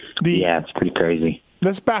 it's pretty crazy.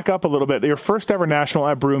 Let's back up a little bit. Your first ever national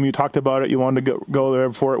at Broome, you talked about it. You wanted to go there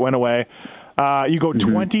before it went away. You go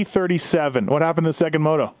 20:37. What happened to the second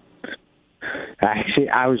moto? Actually,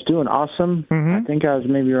 I was doing awesome. I think I was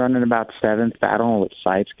maybe running about 7th. I don't know what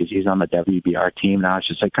Sipes because he's on the WBR team. And I was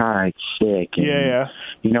just like, all right, sick. And,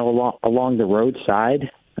 along the roadside.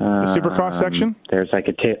 The Supercross section? There's like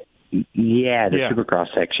a tip. Yeah, the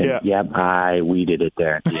Supercross section. Yeah. Yep, I weeded it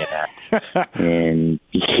there. Yeah. And,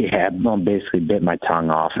 I basically bit my tongue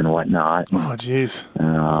off and whatnot. Oh, jeez.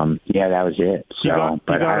 That was it. So,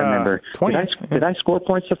 I remember, 20th. Did I score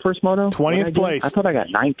points the first moto? 20th place. I thought I got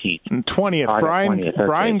 19th. 20th. Brian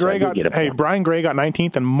Gray Brian Gray got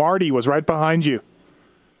 19th, and Marty was right behind you.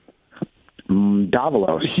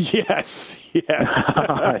 Davalos. Yes.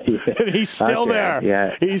 And he's still there.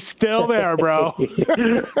 Yeah. He's still there, bro.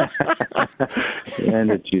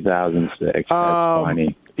 End of 2006. That's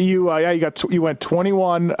funny. You went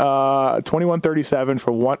 21:37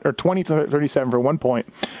 for one, or 20:37 for 1 point.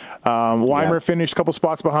 Weimer finished a couple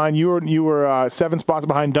spots behind. You were 7 spots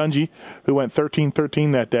behind Dungy, who went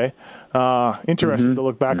 13:13 that day. Interesting to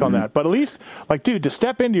look back on that. But at least, to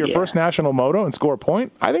step into your first national moto and score a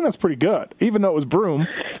point, I think that's pretty good, even though it was Broome,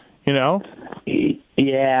 Yeah,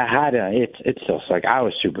 it's just like I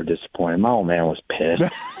was super disappointed. My old man was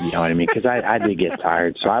pissed, you know what I mean? Because I did get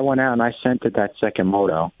tired. So I went out and I sent it that second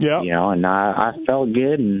moto, and I felt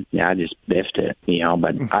good, and I just biffed it,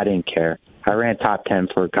 but I didn't care. I ran top 10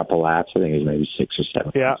 for a couple laps. I think it was maybe 6 or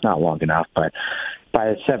 7. Yeah. It's not long enough, but by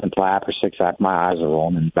the 7th lap or 6th lap, my eyes are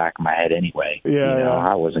rolling in the back of my head anyway.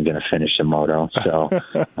 I wasn't going to finish the moto. So,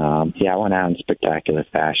 I went out in spectacular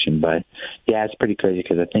fashion. But, it's pretty crazy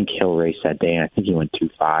because I think Hill raced that day, and I think he went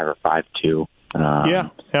 2.5 or 5.2.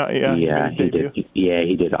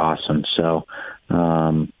 He did awesome. So,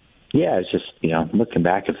 it's just, looking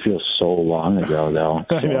back, it feels so long ago, though.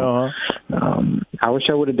 So, I know, I wish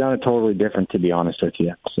I would have done it totally different, to be honest with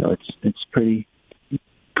you. So it's pretty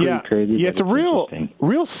crazy. Yeah, it's a real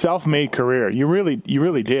self-made career. You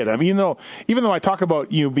really did. I mean, even though I talk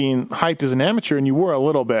about you being hyped as an amateur, and you were a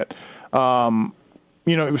little bit,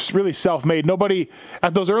 it was really self-made. Nobody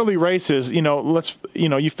at those early races,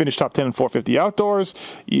 you finished top 10 in 450 outdoors.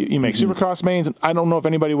 You make Supercross mains. I don't know if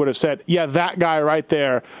anybody would have said, that guy right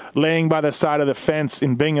there laying by the side of the fence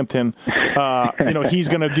in Binghamton, he's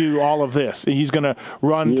going to do all of this. He's going to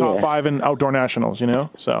run top 5 in outdoor nationals,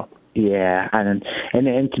 so. Yeah, and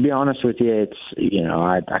to be honest with you, it's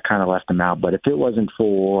I kind of left him out. But if it wasn't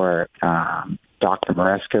for Dr.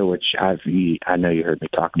 Maresca, which I know you heard me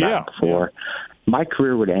talk about it before. My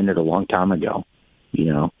career would have ended a long time ago,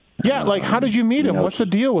 you know. Yeah, like how did you meet him? What's the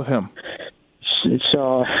deal with him?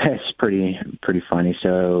 So it's pretty funny.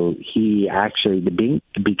 So he actually, the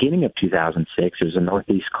beginning of 2006, it was a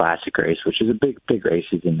Northeast Classic race, which is a big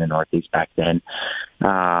races in the Northeast back then.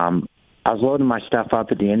 I was loading my stuff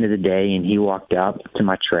up at the end of the day, and he walked up to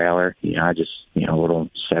my trailer. You know, a little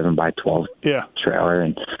 7x12 trailer,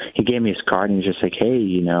 and he gave me his card, and he was just like, "Hey,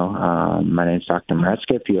 you know, my name's Dr.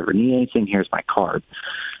 Maresca. If you ever need anything, here's my card."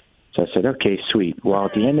 So I said, "Okay, sweet." Well,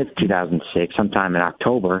 at the end of 2006, sometime in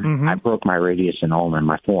October, I broke my radius and ulna in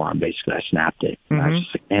my forearm. Basically, I snapped it. And I was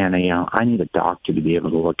just like, "Man, you know, I need a doctor to be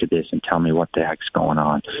able to look at this and tell me what the heck's going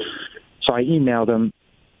on." So I emailed him.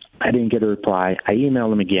 I didn't get a reply. I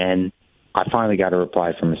emailed him again. I finally got a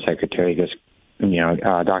reply from his secretary. He goes, you know,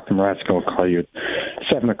 Dr. Maresca will call you at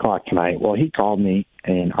 7 o'clock tonight. Well, he called me,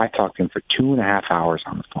 and I talked to him for 2.5 hours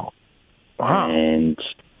on the phone. Wow. And,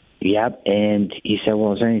 and he said,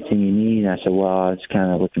 well, is there anything you need? And I said, well, I was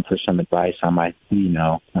kind of looking for some advice on my, you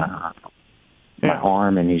know, my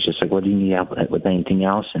arm. And he's just like, well, do you need help with anything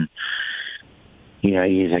else? And, you know,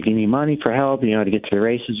 he's like, you need money for help, you know, to get to the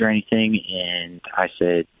races or anything? And I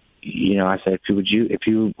said, if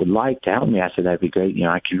you would like to help me, I said, that'd be great. You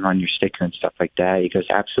know, I can run your sticker and stuff like that. He goes,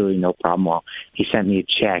 absolutely no problem. Well, he sent me a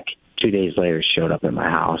check. 2 days later, showed up at my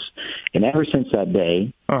house. And ever since that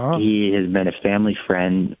day, he has been a family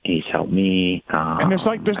friend. He's helped me. And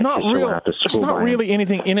there's not really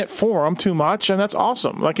anything in it for him too much. And that's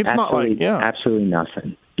awesome. Like, it's absolutely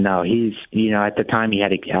nothing. No, he's, you know, at the time he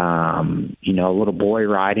had a little boy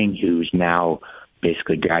riding who's now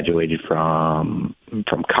basically graduated from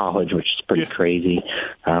college, which is pretty crazy.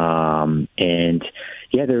 I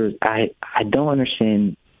don't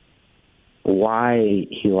understand why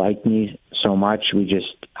he liked me so much.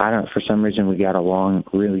 For some reason we got along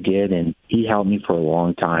really good, and he helped me for a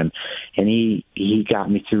long time. And he got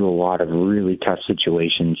me through a lot of really tough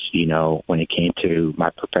situations, you know, when it came to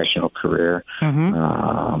my professional career.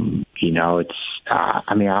 You know, it's,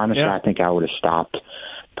 honestly, I think I would have stopped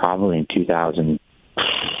probably in 2010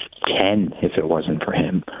 if it wasn't for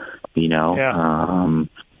him, you know.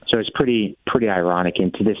 So it's pretty ironic,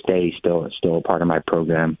 and to this day, he's still a part of my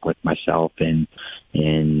program with myself and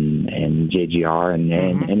JGR and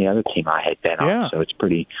any other team I had been on. So it's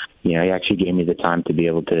pretty, you know, he actually gave me the time to be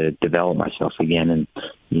able to develop myself again, and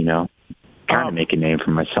you know, kind of make a name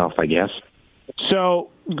for myself, I guess. So,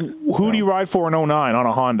 who do you ride for in 2009 on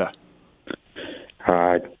a Honda?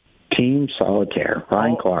 Team Solitaire,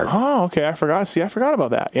 Ryan Clark. Oh, okay. I forgot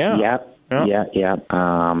about that. Yeah.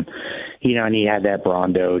 You know, and he had that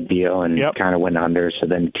Brondo deal and kind of went under. So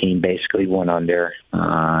then the team basically went under.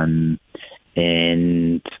 And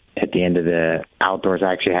at the end of the outdoors,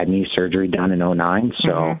 I actually had knee surgery done in 2009.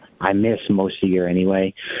 So I missed most of the year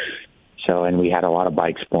anyway. So, and we had a lot of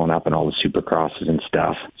bikes blowing up and all the supercrosses and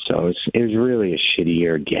stuff. So it was really a shitty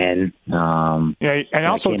year again. And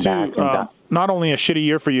also too, not only a shitty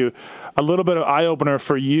year for you, a little bit of eye opener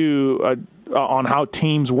for you on how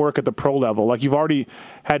teams work at the pro level. Like, you've already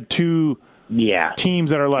had two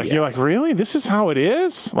teams that are like, you're like, really? This is how it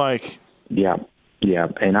is? Like, yeah.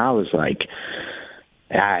 And I was like,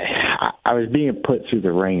 I was being put through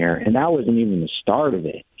the ringer, and that wasn't even the start of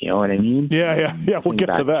it. You know what I mean? Yeah. We'll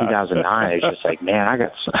get to that. 2009, I was just like, man, I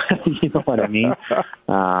got, you know what I mean?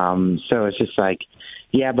 So it's just like,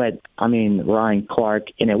 but I mean, Ryan Clark,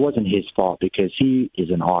 and it wasn't his fault because he is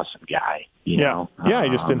an awesome guy. You know? He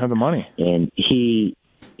just didn't have the money, and he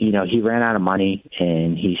ran out of money,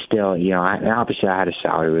 and he still, you know, obviously I had a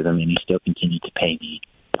salary with him, and he still continued to pay me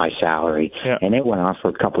my salary, and it went on for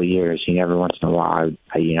a couple of years. And every once in a while,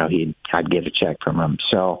 I'd give a check from him.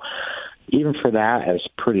 So even for that, it was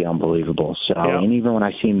pretty unbelievable. So, and even when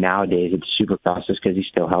I see him nowadays at Supercrosses, because he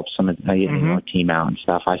still helps some team out and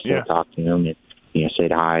stuff, I still talk to him and, you know,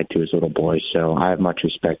 said hi to his little boy. So I have much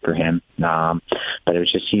respect for him. But it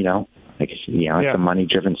was just, you know, like, you know, it's a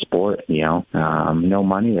money-driven sport. You know, no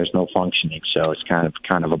money, there's no functioning. So it's kind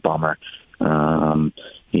of a bummer.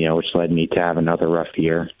 You know, which led me to have another rough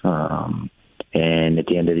year. And at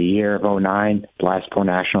the end of the year of 2009, the last Pro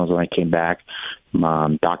Nationals, when I came back,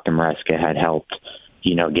 Dr. Maresca had helped,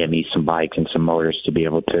 you know, get me some bikes and some motors to be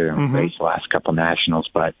able to race the last couple Nationals,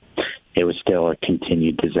 but it was still a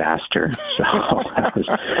continued disaster. So I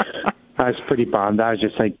was pretty bummed. I was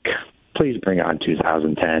just like, please bring on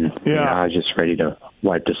 2010. You know, I was just ready to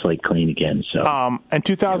wipe the slate clean again. So, in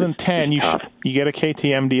 2010, you get a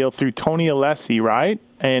KTM deal through Tony Alessi, right?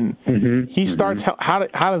 And he starts. How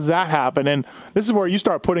does that happen? And this is where you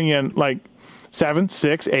start putting in, like, 7,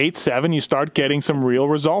 6, 8, 7, you start getting some real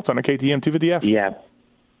results on a KTM 250F.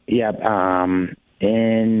 Yeah.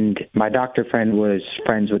 And my doctor friend was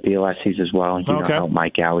friends with the Alessis as well. And, helped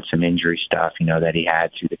Mike out with some injury stuff, that he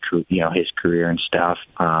had through his career and stuff.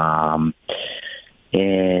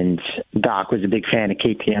 And Doc was a big fan of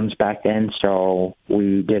KTMs back then, so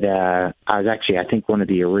we did I was actually, I think, one of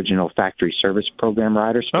the original factory service program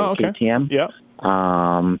riders for KTM. Yeah.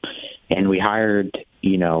 And we hired,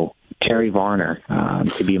 Terry Varner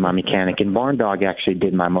to be my mechanic. And Barn Dog actually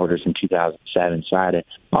did my motors in 2007, so I had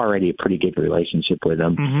already a pretty good relationship with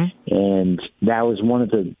him. Mm-hmm. And that was one of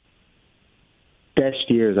the best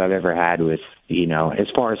years I've ever had with, as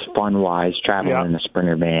far as fun-wise, traveling in a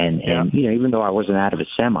Sprinter van. And, even though I wasn't out of a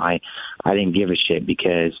semi, I didn't give a shit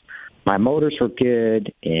because my motors were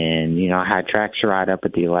good, and, I had tracks to ride up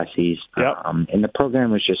at the Alessis. And the program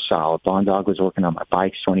was just solid. Barn Dog was working on my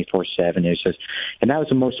bikes 24/7. It was just, and that was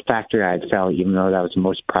the most factory I had felt, even though that was the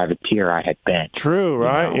most privateer I had been. True,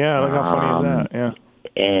 right? Yeah, look how funny is that? Yeah.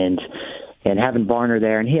 And having Barner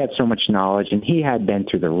there, and he had so much knowledge, and he had been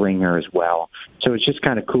through the ringer as well. So it's just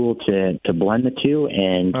kind of cool to blend the two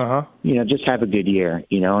and, just have a good year,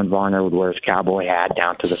 and Varner would wear his cowboy hat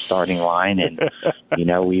down to the starting line, and,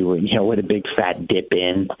 we were, with a big fat dip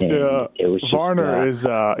in. And it was just, Varner is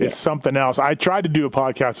something else. I tried to do a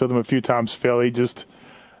podcast with him a few times, Phil. He just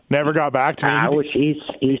never got back to me. I wish he's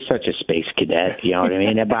such a space cadet, you know what I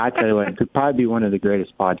mean? But I tell you what, it could probably be one of the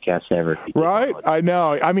greatest podcasts ever. Right? I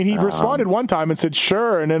know. I mean, he responded one time and said,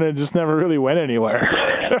 sure, and then it just never really went anywhere.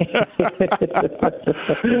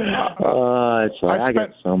 I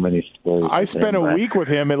got so many stories. I spent a week with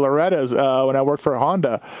him at Loretta's when I worked for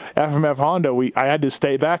Honda, FMF Honda. I had to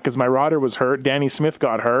stay back because my rider was hurt. Danny Smith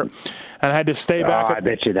got hurt, and I had to stay back. I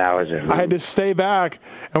bet you that was it. I had to stay back,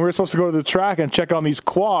 and we were supposed to go to the track and check on these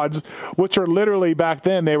quads, which are literally, back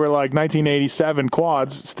then, they were like 1987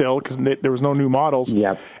 quads still, because there was no new models.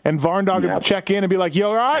 Yep. And Varn Dog would check in and be like, you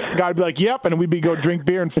all right? Guy would be like, yep. And we'd go drink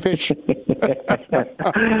beer and fish. Did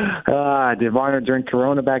Varner drink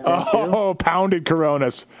Corona back then, too? Oh, pounded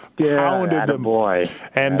Coronas. Pounded them. Boy.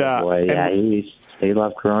 And he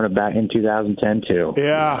loved Corona back in 2010, too.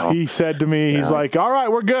 Yeah, he said to me, he's like, all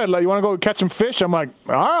right, we're good. Like, you want to go catch some fish? I'm like,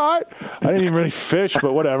 all right. I didn't even really fish,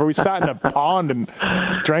 but whatever. We sat in a pond and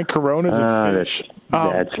drank Coronas and fish.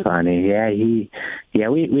 That's funny. Yeah,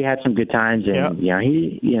 we had some good times, and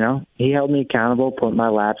he held me accountable, put my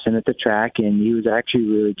laps in at the track, and he was actually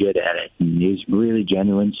really good at it. And he was really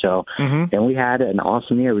genuine. So, and we had an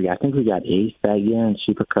awesome year. I think we got 8th that year in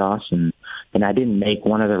Supercross, and I didn't make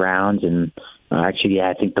one of the rounds, and I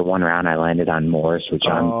think the one round I landed on Morris, which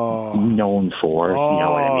I'm known for. You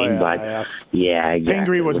know what I mean? But exactly.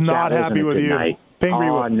 Pingree was not happy with you. Night.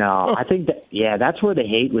 No. I think that's where the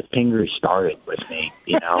hate with Pingree started with me,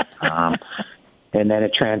 and then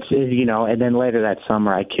and then later that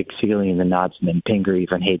summer I kicked Sealy in the nuts, and then Pingree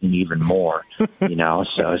even hated me even more, so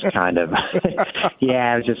it's kind of,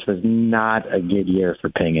 it was not a good year for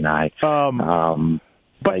Ping and I.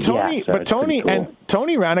 But Tony, cool. And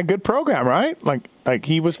Tony ran a good program, right? Like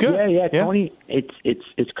he was good. Yeah. Tony,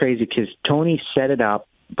 it's crazy because Tony set it up,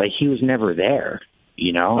 but he was never there.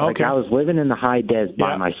 Like I was living in the high des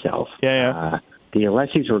by myself. Yeah. The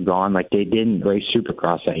Alessis were gone. Like they didn't race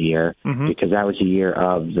Supercross that year because that was the year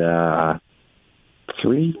of the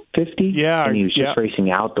 350. Yeah, and he was just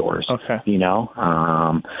racing outdoors. Okay.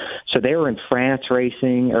 So they were in France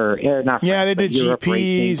racing, or not France, they did Europe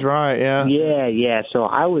GPs, racing. right, Yeah. So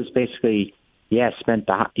I was basically, spent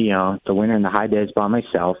the winter in the high days by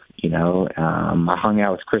myself. I hung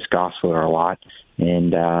out with Chris Gosler a lot,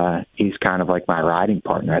 and he's kind of like my riding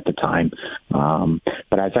partner at the time.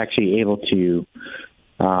 But I was actually able to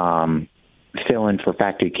fill in for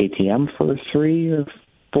Factory KTM for 3 or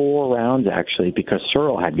 4 rounds, actually, because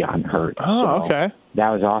Searle had gotten hurt. Oh, okay.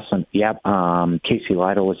 That was awesome. Yep. Casey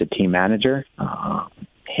Lytle was a team manager.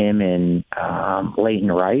 Him and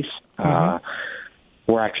Leighton Rice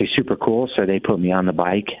were actually super cool, so they put me on the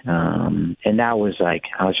bike. And that was I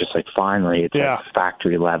was just like, finally, it's like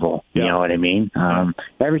factory level. You know what I mean?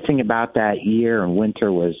 Everything about that year and winter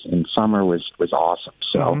and summer was awesome.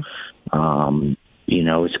 So,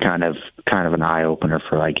 it's kind of an eye opener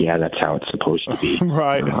for that's how it's supposed to be.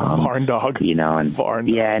 Right. Barn Dog. And Barn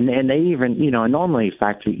Dog. Yeah, and they even, normally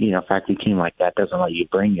factory team like that doesn't let you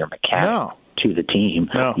bring your mechanic to the team.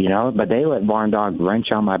 No. But they let Barn Dog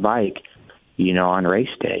wrench on my bike, on race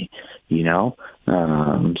day. So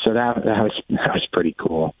that was pretty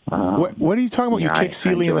cool. What are you talking about? You kicked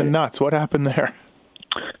Sealy in the nuts. What happened there?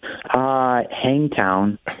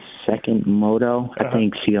 Hangtown, second moto. I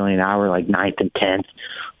think Sealy and I were like 9th and 10th.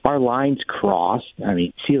 Our lines cross. I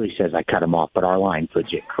mean, Sealy says I cut him off, but our line's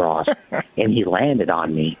legit cross. And he landed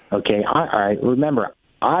on me. Okay, all right, remember,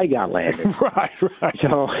 I got landed. Right.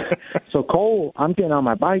 So Cole, I'm getting on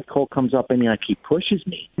my bike. Cole comes up and he pushes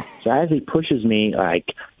me. So as he pushes me,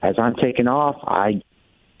 as I'm taking off, I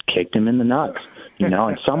kicked him in the nuts.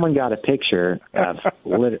 And someone got a picture of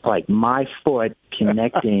my foot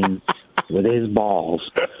connecting with his balls.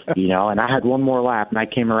 And I had one more lap, and I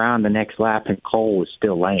came around the next lap, and Cole was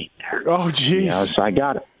still laying there. Oh, jeez. So I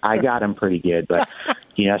got him pretty good, but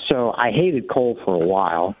so I hated Cole for a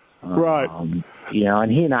while. Right. And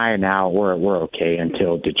he and I we're okay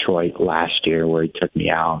until Detroit last year, where he took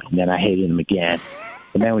me out, and then I hated him again.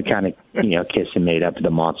 And then we kind of, kissed and made up at the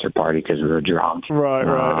monster party because we were drunk.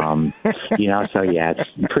 Right. So yeah, it's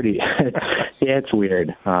pretty, it's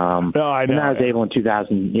weird. No, I know. And I was able in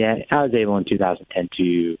 2010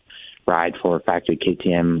 to ride for Factory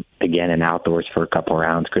KTM again in outdoors for a couple of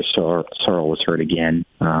rounds because Searle was hurt again.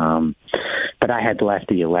 But I had left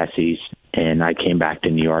the Alessis and I came back to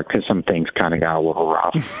New York because some things kind of got a little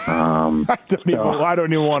rough. I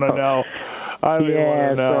don't even want to know.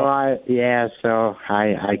 So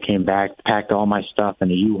I came back, packed all my stuff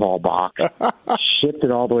in a U-Haul box, shipped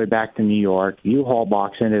it all the way back to New York. U-Haul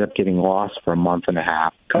box ended up getting lost for a month and a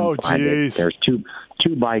half. Oh, jeez. There's two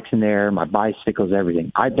bikes in there, my bicycles,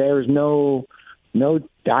 everything. There's no.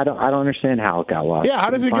 I don't understand how it got lost. Yeah,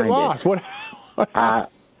 how does it get lost? What?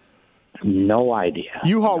 No idea.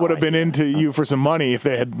 U-Haul would have been into you for some money if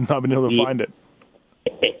they had not been able to find it.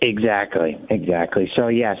 Exactly. So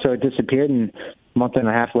it disappeared, and a month and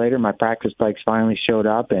a half later, my practice bikes finally showed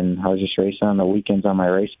up, and I was just racing on the weekends on my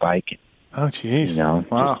race bike. Oh, jeez. Wow.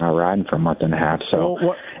 Just not riding for a month and a half.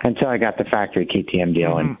 So until I got the factory KTM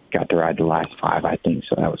deal and got to ride the last 5, I think.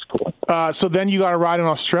 So that was cool. So then you got to ride in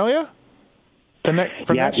Australia?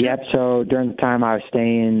 Yep. So during the time I was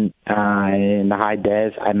staying in the high des,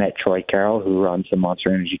 I met Troy Carroll, who runs the Monster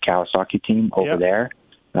Energy Kawasaki team over there.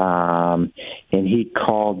 And he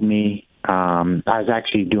called me. I was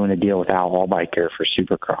actually doing a deal with Al Allbiker for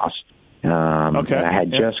Supercross. And I had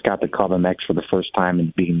just got the Club MX for the first time in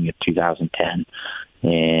the beginning of 2010.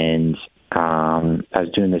 And I was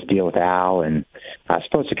doing this deal with Al, and I was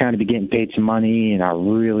supposed to kind of be getting paid some money, and I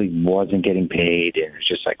really wasn't getting paid. And it was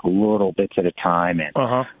just like little bits at a time. And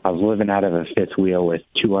I was living out of a fifth wheel with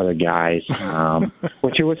 2 other guys,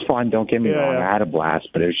 which it was fun. Don't get me wrong. I had a blast,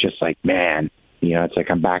 but it was just like, man, it's like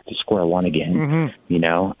I'm back to square one again,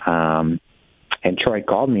 and Troy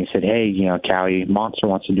called me and said, hey, Cowie, Monster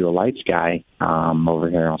wants to do a lights guy over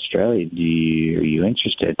here in Australia. Are you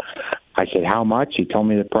interested? I said, how much? He told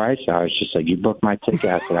me the price. I was just like, you booked my ticket.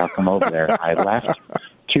 I said, I'll come over there. I left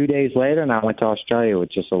 2 days later, and I went to Australia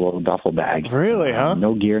with just a little duffel bag. Really, huh?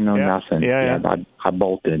 No gear, nothing. Yeah. I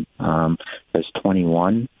bolted. I was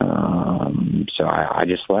 21, so I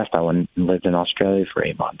just left. I went and lived in Australia for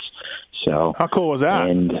 8 months. So how cool was that?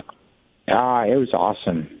 And it was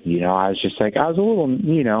awesome. I was just like, I was a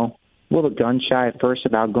little gun shy at first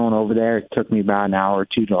about going over there. It took me about an hour or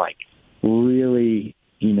two to really,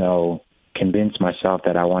 convince myself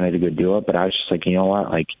that I wanted to go do it. But I was just like, you know what?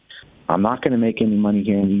 I'm not going to make any money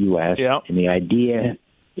here in the U.S. Yep. And the idea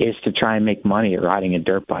is to try and make money at riding a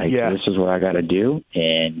dirt bike. Yes. This is what I got to do.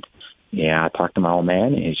 And I talked to my old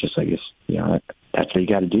man, and he's just like, that's what you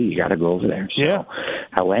got to do. You got to go over there. So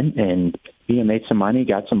I went and made some money,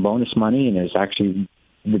 got some bonus money, and it was actually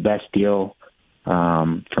the best deal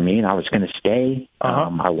for me. And I was going to stay.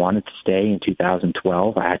 I wanted to stay in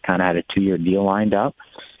 2012. I had a 2-year deal lined up,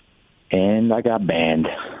 and I got banned.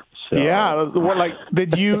 So,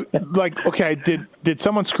 did you did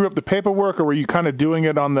someone screw up the paperwork, or were you kind of doing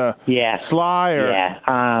it on the sly? Or?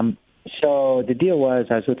 Yeah. So the deal was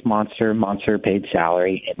I was with Monster. Monster paid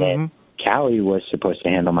salary, and then Cowie was supposed to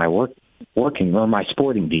handle my my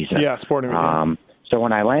sporting visa. Yeah, sporting visa. So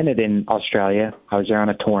when I landed in Australia, I was there on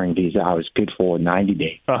a touring visa. I was good for 90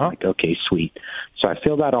 days. I'm like, okay, sweet. So I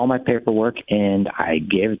filled out all my paperwork, and I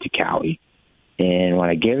gave it to Cowie. And when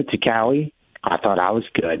I gave it to Cowie, I thought I was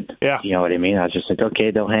good. Yeah. You know what I mean? I was just like, okay,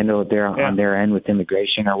 they'll handle it on their end with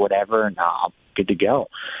immigration or whatever, and I'm good to go.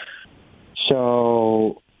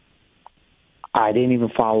 So I didn't even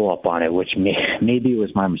follow up on it, which maybe it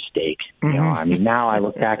was my mistake. Now I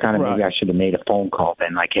look back on it, maybe I should have made a phone call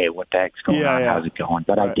then, like, hey, what the heck's going on? How's it going?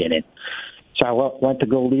 But I didn't. So I went to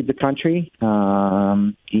go leave the country, so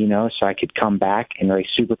I could come back and race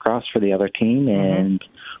Supercross for the other team. And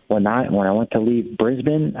when I went to leave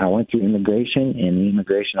Brisbane, I went through immigration, and the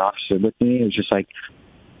immigration officer looked at me. It was just like,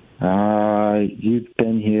 you've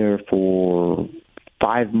been here for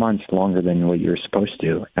 5 months longer than what you're supposed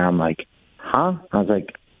to. And I'm like, huh? I was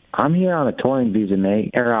like, I'm here on a touring visa,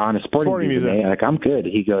 mate, or on a sporting visa, mate. Like, I'm good.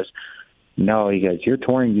 He goes, no, he goes, your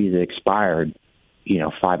touring visa expired,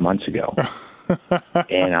 5 months ago.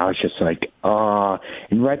 And I was just like,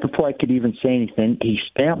 and right before I could even say anything, he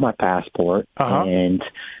stamped my passport, and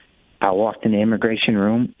I walked in the immigration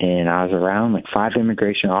room, and I was around like 5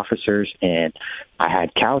 immigration officers, and I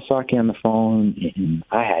had Kawasaki on the phone, and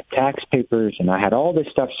I had tax papers, and I had all this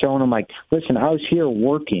stuff showing them, like, listen, I was here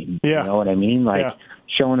working, you know what I mean? Like,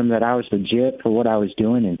 showing them that I was legit for what I was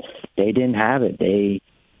doing, and they didn't have it.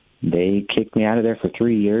 They kicked me out of there for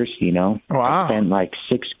 3 years, Wow. I spent like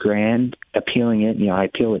 $6,000 appealing it. I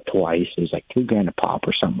appealed it twice. It was like $2,000 a pop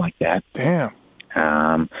or something like that. Damn.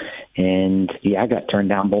 And I got turned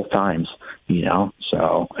down both times,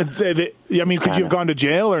 so. Could you have gone to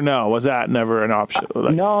jail or no? Was that never an option?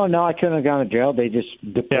 No, I couldn't have gone to jail. They just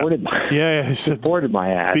deported deported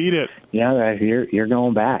my ass. Beat it. You're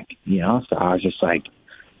going back, So I was just like,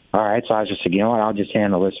 all right. So I was just like, you know what? I'll just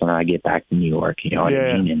handle this when I get back to New York. You know what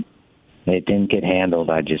I mean? And it didn't get handled.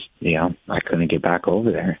 I just, I couldn't get back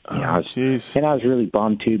over there. And I was really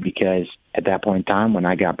bummed too, because at that point in time when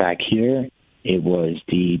I got back here, it was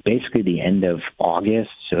basically the end of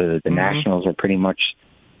August. So the Nationals are pretty much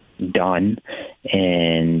done,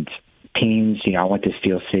 and teams, I went to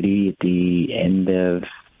Steel City at the end of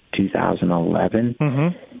 2011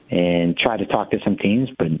 and tried to talk to some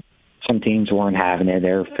teams, but some teams weren't having it.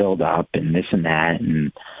 They were filled up and this and that.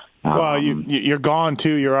 And well, you're gone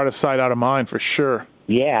too. You're out of sight, out of mind for sure.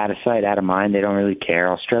 Yeah, out of sight, out of mind. They don't really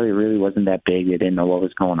care. Australia really wasn't that big. They didn't know what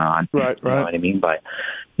was going on. Right. You know what I mean? But,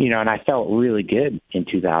 and I felt really good in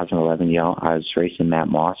 2011. I was racing Matt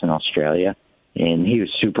Moss in Australia, and he was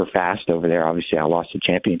super fast over there. Obviously, I lost the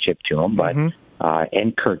championship to him, but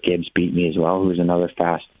and Kirk Gibbs beat me as well, who's another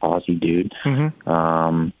fast Aussie dude.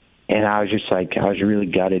 And I was just like, I was really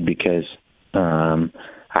gutted because I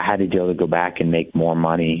had to deal to go back and make more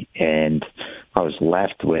money, and I was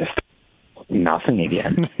left with nothing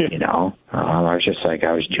again. I was just like,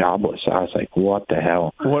 I was jobless. I was like, what the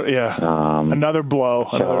hell? What? Yeah. Another blow.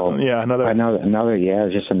 So another. It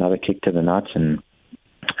was just another kick to the nuts, and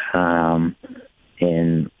lo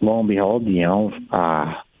and behold,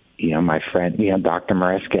 my friend, Dr.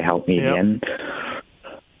 Maresca helped me again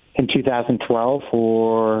in 2012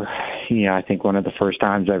 for, I think one of the first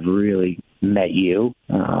times I've really met you.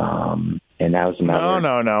 And that was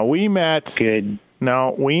another. No. We met. Good.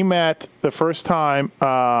 No, we met the first time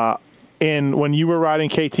when you were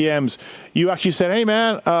riding KTMs. You actually said, "Hey,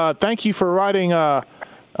 man, thank you for writing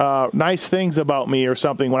nice things about me or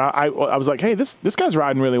something." When I was like, "Hey, this guy's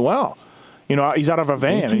riding really well." He's out of a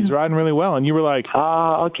van and he's riding really well. And you were like,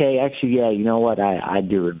 okay. Actually, yeah, you know what? I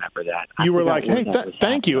do remember that. You were like, hey,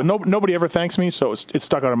 thank you. And nobody ever thanks me, so it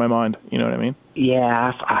stuck out of my mind. You know what I mean?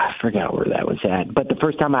 Yeah, I forgot where that was at. But the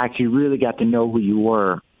first time I actually really got to know who you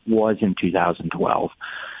were was in 2012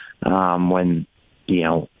 when,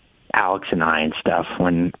 Alex and I and stuff,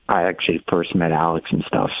 when I actually first met Alex and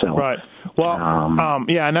stuff. So right. Well,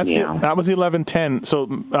 and that's that was the 1110. So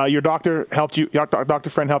your doctor helped you. Your doctor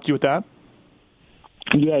friend helped you with that.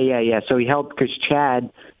 Yeah. So he helped because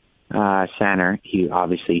Chad Sanner, he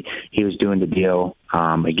was doing the deal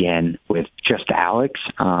again with just Alex,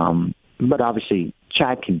 but obviously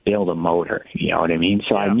Chad can build a motor. You know what I mean?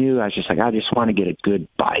 So I knew I was just like, I just want to get a good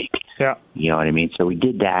bike. Yeah. You know what I mean? So we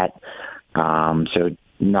did that. And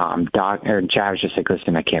Chad was just like,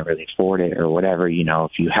 listen, I can't really afford it or whatever.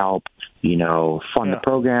 If you help, fund the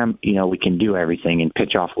program, we can do everything and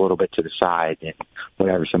pitch off a little bit to the side and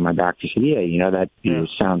whatever. So my doctor said, that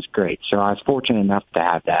sounds great. So I was fortunate enough to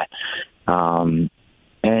have that.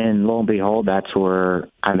 And lo and behold, that's where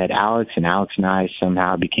I met Alex, and Alex and I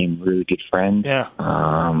somehow became really good friends. Yeah.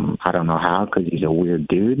 I don't know how, because he's a weird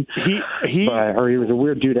dude. He was a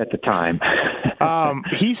weird dude at the time.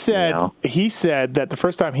 He said that the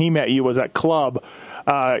first time he met you was at Club.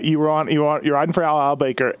 You're riding for Al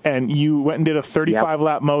Baker, and you went and did a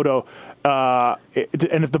 35-lap moto.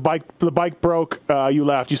 And if the bike broke, you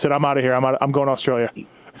left. You said, "I'm out of here. I'm going to Australia."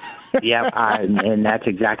 And that's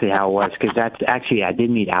exactly how it was, because that's actually, I did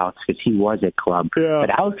meet Alex because he was at Club. Yeah.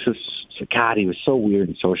 But Alex was, he was so weird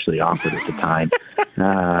and socially awkward at the time.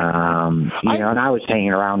 And I was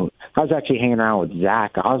actually hanging around with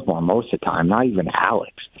Zach Osborne most of the time, not even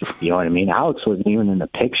Alex. You know what I mean? Alex wasn't even in the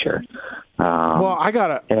picture. Alex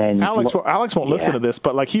won't listen to this,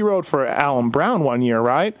 but he rode for Alan Brown one year,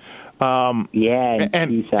 right? And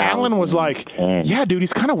Alan was like, "Yeah, dude,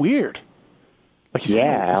 he's kind of weird."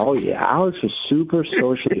 Alex was super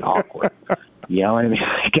socially awkward. You know what I mean?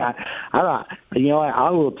 I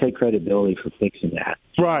will take credibility for fixing that.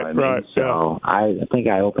 Right, right. So I think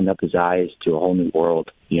I opened up his eyes to a whole new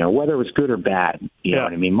world. Whether it was good or bad. You know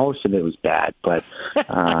what I mean? Most of it was bad, but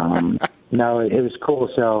no, it was cool.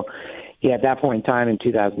 So at that point in time in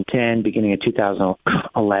 2010, beginning of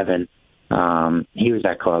 2011, he was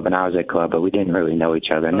at club and I was at club, but we didn't really know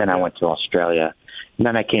each other. And then I went to Australia, and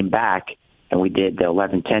then I came back and we did the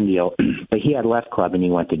 11-10 deal. But he had left club and he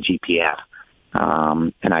went to GPF.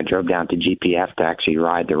 And I drove down to GPF to actually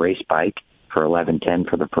ride the race bike for 11-10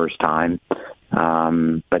 for the first time.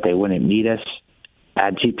 But they wouldn't meet us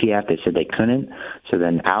at GPF. They said they couldn't. So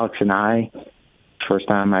then Alex and I, first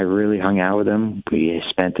time I really hung out with him, we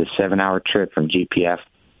spent a 7-hour trip from GPF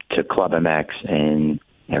to Club MX. And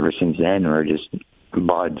ever since then, we're just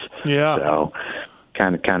buds. Yeah. So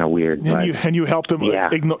kind of weird. And you helped him.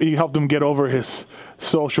 You helped him get over his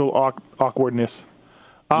social awkwardness.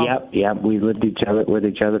 Yep. We lived with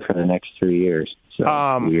each other for the next 3 years.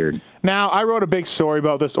 So weird. Now, I wrote a big story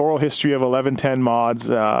about this oral history of 11-10 mods.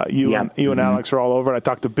 You and Alex are all over it. I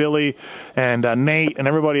talked to Billy and Nate and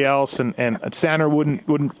everybody else, and Sander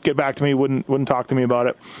wouldn't get back to me, wouldn't talk to me about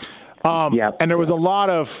it. And there was a lot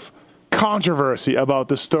of controversy about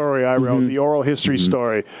the story I wrote, the oral history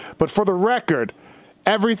story. But for the record,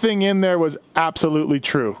 everything in there was absolutely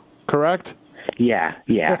true. Correct? Yeah.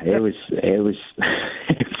 It was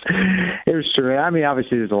it was true. I mean,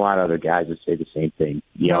 obviously, there's a lot of other guys that say the same thing.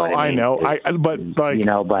 I know. But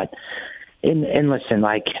listen,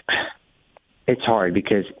 like, it's hard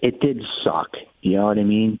because it did suck. You know what I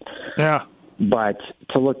mean? Yeah. But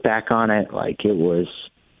to look back on it, like, it was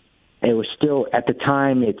still, at the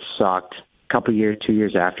time, it sucked. A couple years, 2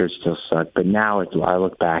 years after, it still sucked. But now I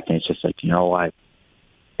look back and it's just like, you know what?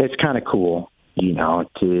 It's kind of cool. To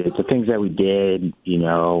the things that we did,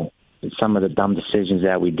 some of the dumb decisions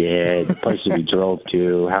that we did, the places we drove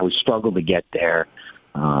to, how we struggled to get there.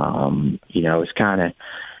 It's kind of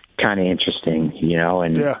interesting,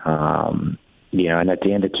 and and at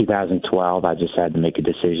the end of 2012, I just had to make a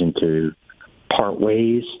decision to part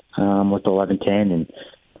ways with 11-10 and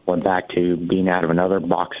went back to being out of another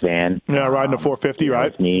box van. Yeah, riding a 450,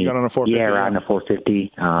 right? Me. You got on a 450. Yeah, riding a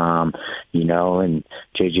 450. And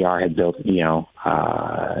JGR had built, me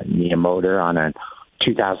a motor on a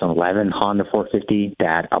 2011 Honda 450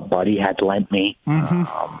 that a buddy had lent me.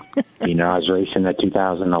 I was racing a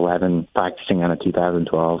 2011, practicing on a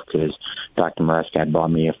 2012 because Dr. Maresca had bought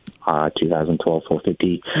me a 2012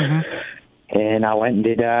 450. And I went and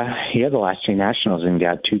did the last 3 nationals and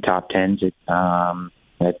got 2 top 10s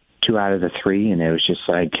at 2 out of the 3, and it was just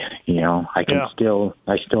like, I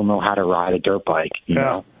still know how to ride a dirt bike. You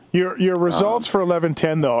know? Your results for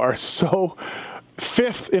 11-10 though are so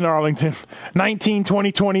 5th in Arlington, 19,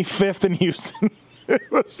 20, 20, 5th in Houston.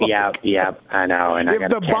 Yeah, I know, and I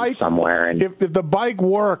got a 10 somewhere. And if the bike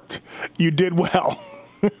worked, you did well.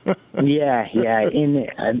 Yeah,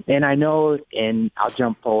 and I know, and I'll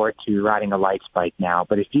jump forward to riding a lights bike now,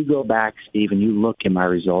 but if you go back, Steve, and you look at my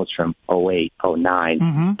results from 08,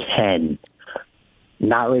 09, 10,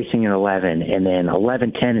 not racing in 11, and then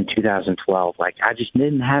 11-10 in 2012, like, I just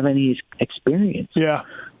didn't have any experience. Yeah.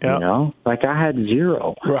 Like, I had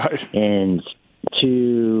 0. Right. And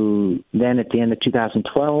then at the end of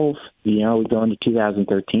 2012, we go into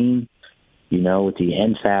 2013, with the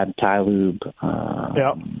NFAB Tylube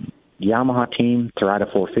Yamaha team to ride a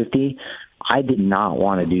 450. I did not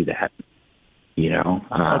want to do that,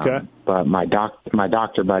 Okay. But my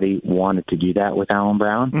doctor buddy wanted to do that with Alan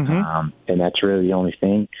Brown, and that's really the only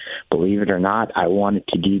thing. Believe it or not, I wanted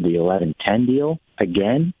to do the 11-10 deal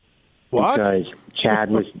again. What? Because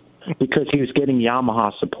because he was getting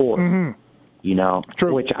Yamaha support,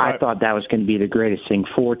 True. Which I thought that was going to be the greatest thing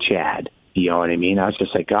for Chad. You know what I mean? I was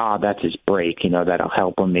just like, that's his break. That'll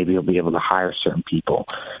help him. Maybe he'll be able to hire certain people.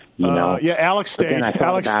 Yeah, Alex stayed.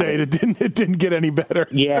 It didn't get any better.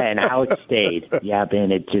 Yeah, and Alex stayed. Yeah,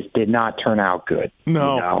 and it just did not turn out good.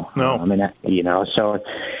 No. So,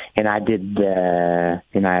 and I did,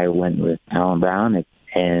 and I went with Alan Brown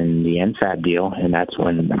and the NFAB deal, and that's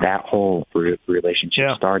when that whole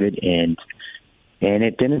relationship started. And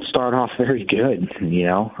it didn't start off very good,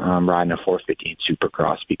 riding a 450 in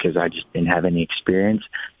Supercross because I just didn't have any experience.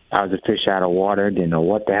 I was a fish out of water, didn't know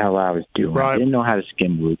what the hell I was doing. Right. Didn't know how to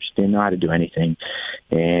skim loops, didn't know how to do anything,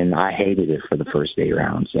 and I hated it for the first 8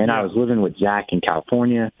 rounds. And I was living with Zach in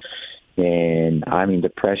California, and,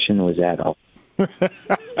 depression was at a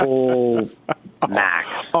full max.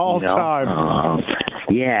 All time.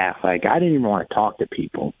 Like, I didn't even want to talk to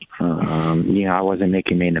people. I wasn't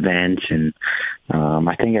making main events, and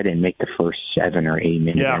I think I didn't make the first 7 or 8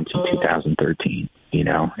 main events in 2013,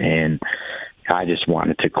 and I just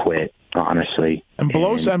wanted to quit. honestly. And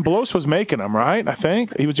Blos was making them, right? I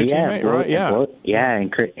think he was your teammate, right? Yeah,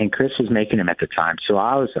 and Chris was making them at the time. So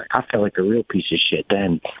I felt like a real piece of shit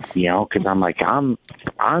then, because I'm like, I'm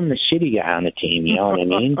the shitty guy on the team, you know what I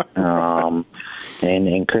mean?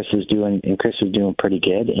 And Chris was doing pretty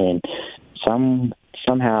good, and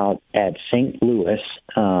somehow at St. Louis,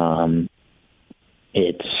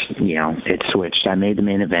 it switched. I made the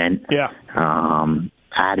main event. Yeah.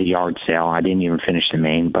 I had a yard sale. I didn't even finish the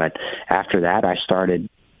main, but after that, I started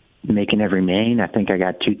making every main. I think I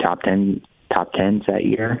got 2 top tens that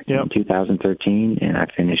year in 2013, and I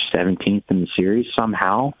finished 17th in the series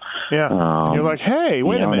somehow. Yeah. You're like, hey,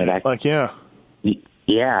 wait a minute.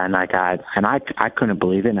 Yeah, and I couldn't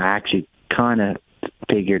believe it, and I actually kind of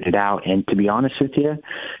figured it out. And to be honest with you,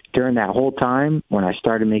 during that whole time when I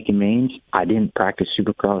started making mains, I didn't practice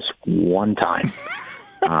Supercross one time.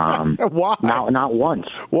 Why? Not once.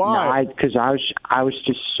 Why? Because I was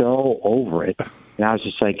just so over it, and I was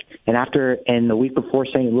just like, and the week before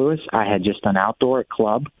St. Louis, I had just done outdoor at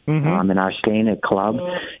club, and I was staying at club,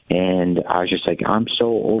 and I was just like, I'm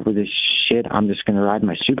so over this shit. I'm just going to ride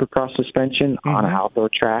my Supercross suspension on an outdoor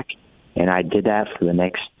track, and I did that for the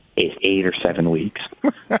next 8 or 7 weeks,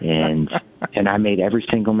 and I made every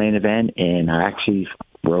single main event, and I actually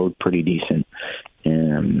rode pretty decent,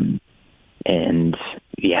 and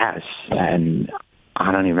yes, and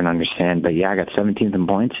I don't even understand, but I got 17th in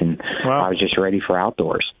points, and I was just ready for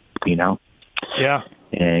outdoors, Yeah.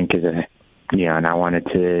 And because and I wanted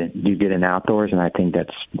to do good in outdoors, and I think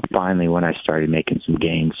that's finally when I started making some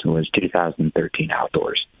gains. It was 2013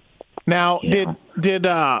 outdoors. Now, did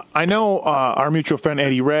I know our mutual friend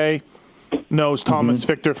Eddie Ray knows Thomas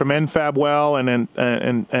Victor from NFAB well,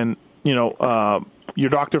 and your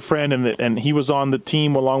doctor friend, and he was on the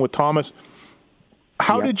team along with Thomas.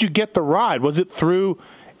 How did you get the ride? Was it through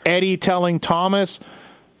Eddie telling Thomas,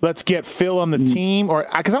 "Let's get Phil on the team," or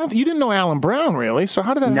because you didn't know Alan Brown really? So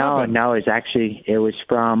how did that happen? No, it was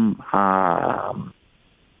from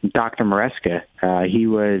Dr. Maresca. He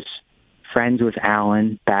was friends with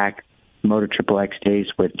Alan back Motor Triple X days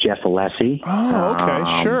with Jeff Alessi. Oh, okay,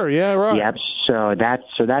 sure, yeah, right. Yep. So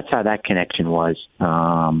that's how that connection was.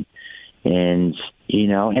 And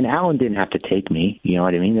Alan didn't have to take me, you know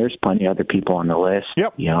what I mean? There's plenty of other people on the list,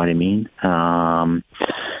 you know what I mean?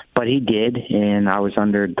 But he did, and I was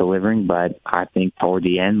under delivering, but I think toward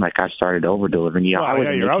the end, I started over delivering. Your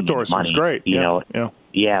outdoors was great.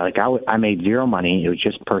 I made zero money. It was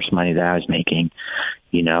just purse money that I was making,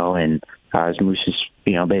 and I was Moose's,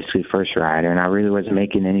 basically first rider, and I really wasn't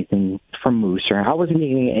making anything from Moose, or I wasn't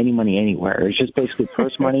getting any money anywhere. It was just basically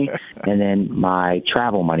purse money, and then my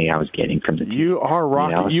travel money I was getting from the team. You are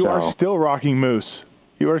rocking. You are still rocking Moose.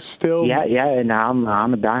 You are still. Yeah, and now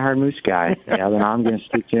I'm a diehard Moose guy. Then I'm going to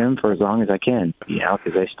stick to him for as long as I can.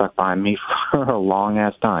 Because they stuck by me for a long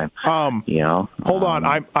ass time. Hold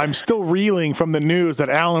on, I'm still reeling from the news that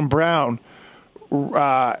Alan Brown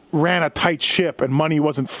ran a tight ship and money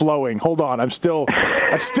wasn't flowing. Hold on, I still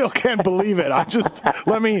can't believe it. I just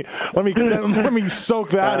let me soak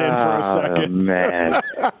that in for a second. Man,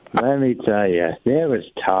 let me tell you, it was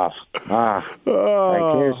tough. I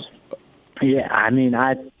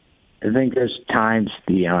think there's times,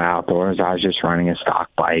 outdoors, I was just running a stock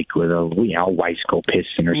bike with a, Weisco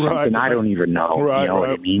piston or something. Right. I don't even know, what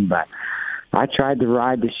I mean? But I tried to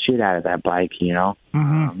ride the shit out of that bike,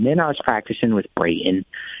 Then I was practicing with Brayton,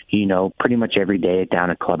 pretty much every day down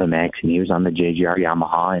at Club MX, and he was on the JGR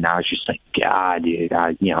Yamaha, and I was just like, God, dude,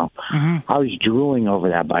 I was drooling over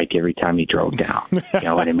that bike every time he drove down. You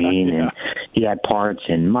know what I mean? And he had parts,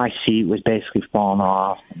 and my seat was basically falling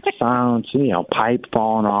off, and sounds, pipe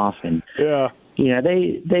falling off, and they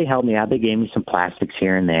helped me out. They gave me some plastics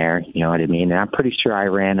here and there, you know what I mean? And I'm pretty sure I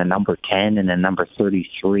ran a number 10 and a number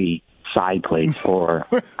 33 side plates for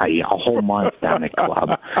a whole month down at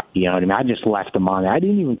club. You know what I mean? I just left them on there. I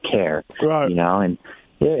didn't even care. Right. And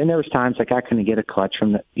there was times I couldn't get a clutch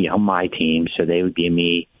from my team, so they would give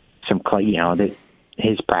me some clutch.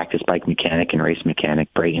 His practice bike mechanic and race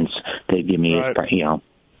mechanic, Brayton's, they'd give me his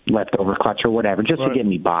leftover clutch or whatever just to get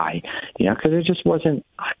me by. Because there just wasn't,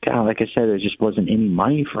 like I said, there just wasn't any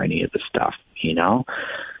money for any of the stuff.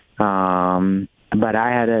 But I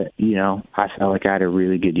had I felt like I had a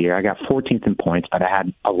really good year. I got 14th in points, but I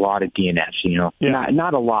had a lot of DNFs,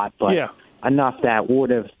 not a lot, but enough that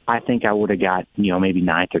I think I would have got, maybe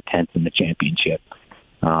 9th or 10th in the championship.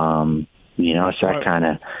 So I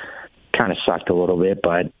kind of sucked a little bit,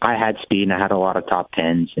 but I had speed and I had a lot of top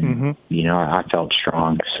 10s and, I felt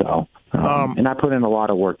strong. So, And I put in a lot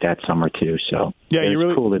of work that summer too. So yeah, you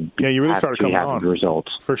really, cool to you really started coming on.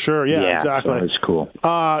 Results for sure. Yeah, exactly. So it was cool.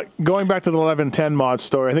 Going back to the 1110 mod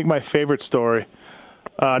story, I think my favorite story.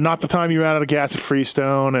 Not the time you ran out of gas at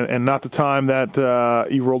Freestone, and not the time that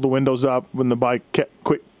you rolled the windows up when the bike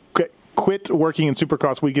quit working in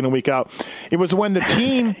Supercross week in and week out. It was when the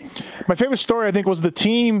team, my favorite story, I think, was the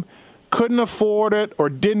team couldn't afford it or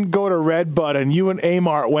didn't go to Redbud, and you and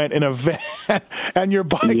Amart went in a van, and your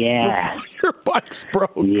bikes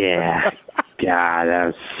broke. Yeah. God,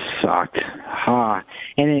 that sucked.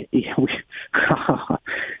 And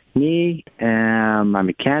me, my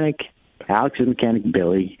mechanic, Alex's mechanic,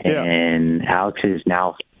 Billy, and Alex's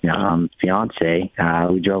now fiance,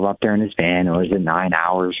 we drove up there in his van. It was 9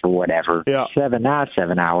 hours or whatever. Yeah. 7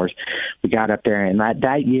 hours. We got up there, and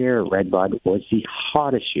that year Redbud was the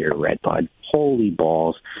hottest year, Redbud. Holy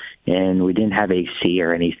balls. And we didn't have AC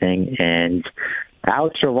or anything. And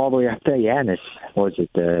Alex drove all the way up there. Yeah, and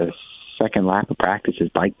the second lap of practice, his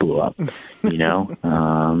bike blew up,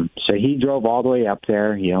 so he drove all the way up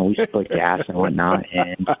there. We split gas and whatnot.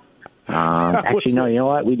 And actually, no, you know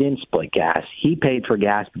what? We didn't split gas. He paid for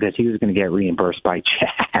gas because he was going to get reimbursed by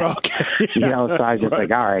Chad. Okay. So I was just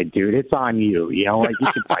like, all right, dude, it's on you. You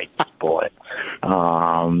should bite this bullet.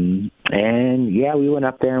 And yeah, we went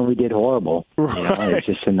up there and we did horrible. It was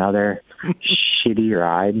just another shitty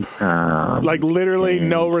ride. Like literally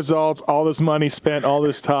no results, all this money spent, all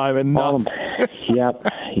this time, and nothing. Yep.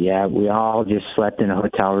 Yeah, we all just slept in a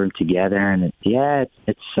hotel room together, and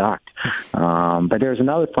it sucked. But there was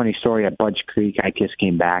another funny story at Budge Creek. I just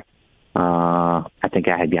came back. I think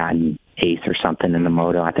I had gotten 8th or something in the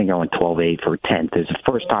moto. I think I went 12-8 for 10th. It was the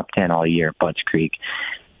first top 10 all year at Budge Creek.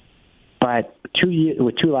 But 2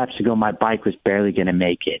 laps ago, my bike was barely going to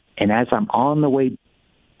make it. And as I'm on the way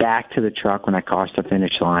back to the truck when I crossed the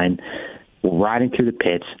finish line, riding through the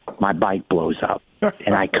pits, my bike blows up,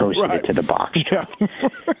 and I coasted it to the box. Yeah.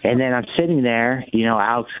 And then I'm sitting there,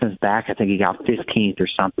 Alex comes back. I think he got 15th or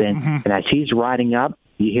something. Mm-hmm. And as he's riding up,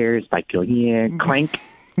 you hear his bike go, clank,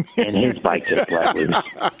 and his bike just let loose.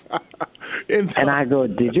 And I go,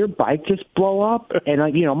 did your bike just blow up? And,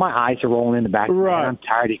 my eyes are rolling in the back of my head. I'm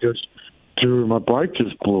tired. He goes, dude, my bike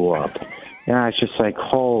just blew up. And I was just like,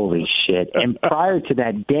 holy shit. And prior to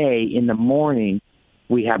that day, in the morning,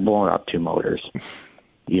 we had blown up 2 motors,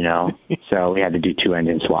 so we had to do 2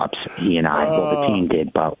 engine swaps, he and I. Well, the team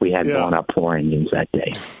did, but we had blown up 4 engines that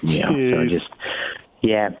day, so just,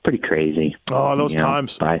 pretty crazy. Oh, those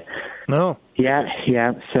times. But, no. Yeah.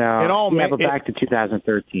 So, but back to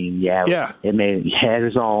 2013. It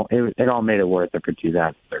all made it worth it for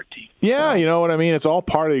 2013. Yeah, you know what I mean? It's all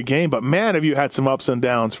part of the game, but man, have you had some ups and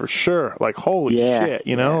downs for sure. Like, holy shit,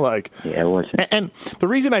 it wasn't. And the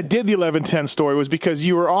reason I did the 1110 story was because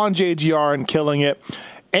you were on JGR and killing it.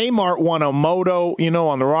 Amart won a moto,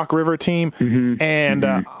 on the Rock River team,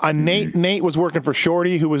 and Nate was working for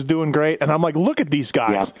Shorty, who was doing great. And I'm like, look at these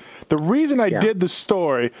guys. Yep. The reason I did the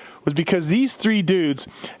story was because these 3 dudes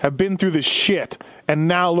have been through the shit, and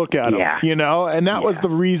now look at them, And that was the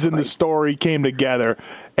reason the story came together.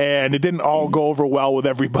 And it didn't all go over well with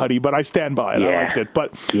everybody, but I stand by it. I liked it.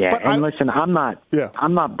 But listen, I'm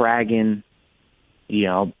not bragging.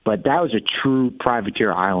 But that was a true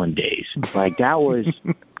privateer island days. Like that was,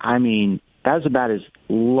 that was about as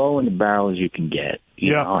low in the barrel as you can get.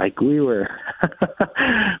 You know, like we were,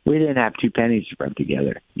 we didn't have 2 pennies to rub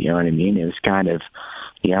together. You know what I mean? It was kind of,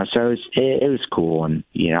 so it was cool. And,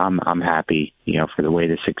 I'm happy, for the way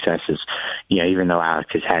the success is, even though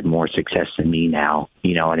Alex has had more success than me now,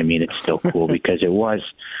 you know what I mean? It's still cool because it was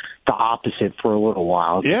the opposite for a little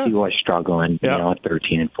while. He was struggling, at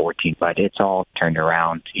 13 and 14, but it's all turned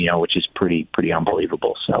around, which is pretty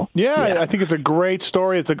unbelievable. So I think it's a great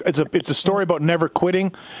story. It's a story about never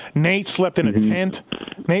quitting. Nate slept in a tent.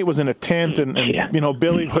 Nate was in a tent, and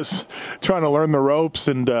Billy was trying to learn the ropes,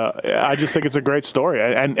 and I just think it's a great story.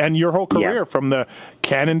 And your whole career, from the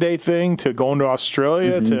Cannon Day thing to going to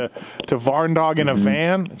Australia to Varndog in a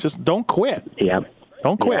van, just don't quit.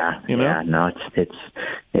 Don't quit. Yeah, no, it's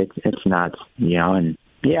nuts, and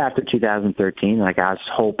after 2013, like I was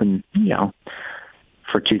hoping,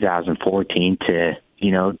 for 2014 to,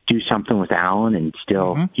 do something with Alan and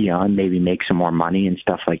still, and maybe make some more money and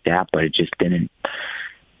stuff like that, but it just didn't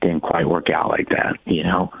quite work out like that,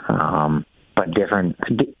 but different,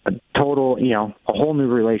 total, a whole new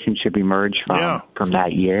relationship emerged from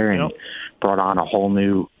that year and brought on a whole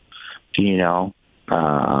new,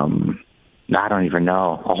 I don't even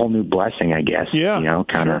know, a whole new blessing, I guess. Yeah, you know,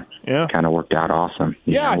 kind of worked out awesome.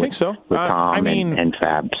 Yeah, know, I think so. With Tom and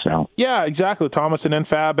Fab. So yeah, exactly. Thomas and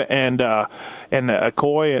Fab and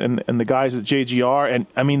Coy and the guys at JGR, and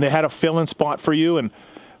I mean they had a fill-in spot for you, and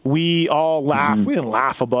we all laughed. Mm-hmm. We didn't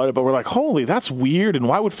laugh about it, but we're like, holy, that's weird. And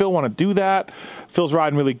why would Phil want to do that? Phil's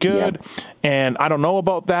riding really good. Yeah. And I don't know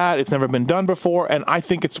about that. It's never been done before. And I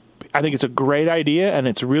think it's a great idea, and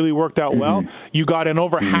it's really worked out well. You got in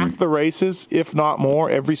over half the races, if not more,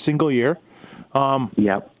 every single year.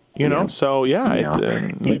 Yep. You know, so yeah,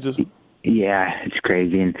 yeah, it's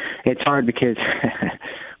crazy. And it's hard because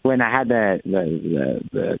when I had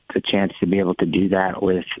the chance to be able to do that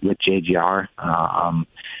with JGR,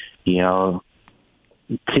 you know,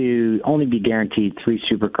 to only be guaranteed 3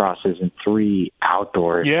 Supercrosses and 3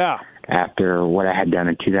 outdoors. Yeah. After what I had done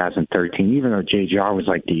in 2013, even though JGR was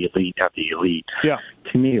like the elite of the elite, yeah,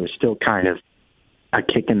 to me it was still kind of a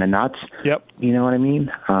kick in the nuts. Yep. You know what I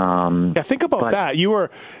mean? Yeah. Think about that. You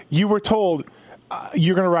were told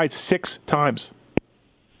you're going to ride 6 times.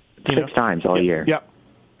 6 times all year. Yep.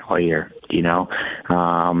 All year. You know,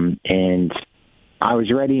 and I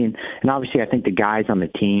was ready, and obviously I think the guys on the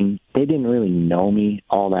team, they didn't really know me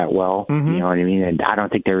all that well, you know what I mean? And I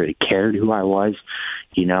don't think they really cared who I was,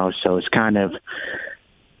 you know, so it's kind of,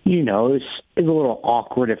 you know, it's a little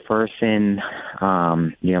awkward at first. And,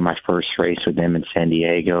 you know, my first race with them in San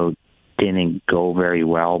Diego didn't go very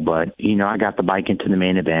well, but, you know, I got the bike into the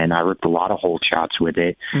main event. I ripped a lot of hole shots with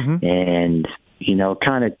it, and you know,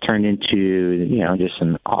 kind of turned into, you know, just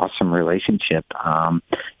an awesome relationship.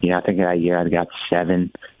 You know, I think that year I got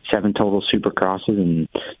seven total Supercrosses and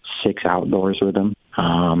 6 outdoors with them.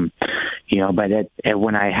 You know, but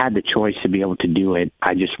when I had the choice to be able to do it,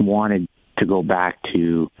 I just wanted to go back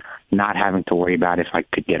to not having to worry about if I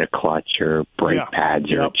could get a clutch or brake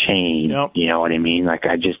pads or a chain. You know what I mean? Like,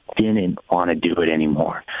 I just didn't want to do it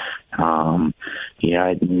anymore. You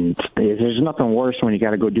know, there's nothing worse when you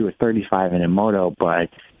got to go do a 35 in a moto, but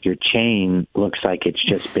your chain looks like it's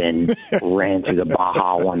just been ran through the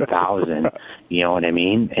Baja 1000. You know what I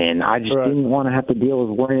mean? And I just didn't want to have to deal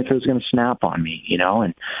with worrying if it was going to snap on me, you know?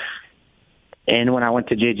 And when I went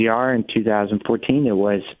to JGR in 2014, it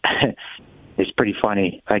was, it's pretty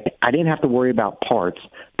funny. Like, I didn't have to worry about parts,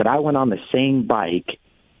 but I went on the same bike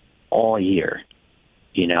all year.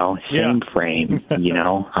 You know, same frame, you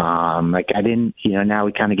know, like I didn't, you know, now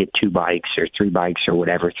we kind of get 2 bikes or 3 bikes or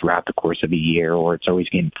whatever throughout the course of a year, or it's always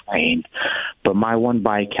getting framed. But my one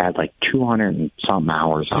bike had like 200 and something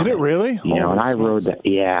hours on it. Did it really? You know, and I rode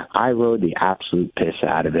the absolute piss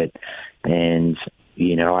out of it. And,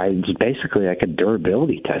 you know, I was basically like a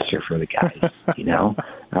durability tester for the guys, you know.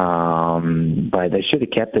 But they should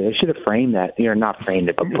have kept it. They should have framed that, you know, not framed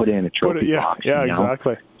it, but put it in a trophy box. Yeah, you know?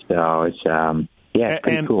 Exactly. So it's, yeah, it's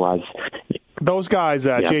pretty cool. Those guys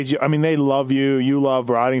at JG, I mean, they love you. You love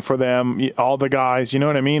riding for them. All the guys, you know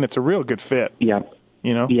what I mean? It's a real good fit. Yep.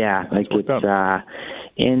 You know? Yeah, like it's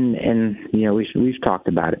and you know, we've talked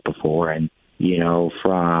about it before, and you know,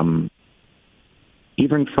 from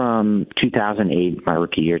 2008, my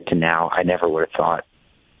rookie year, to now, I never would have thought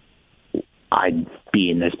I'd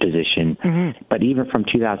be in this position. But even from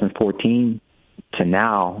 2014 to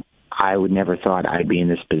now, I would never thought I'd be in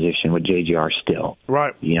this position with JGR still.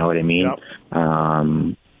 Right. You know what I mean? Yep.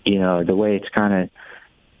 You know, the way it's kind of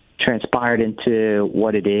transpired into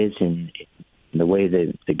what it is, and the way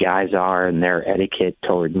that the guys are and their etiquette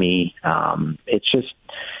toward me,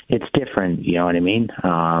 it's different. You know what I mean?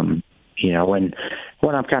 You know, when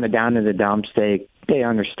I'm kind of down in the dumps, they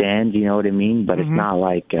understand, you know what I mean? But it's not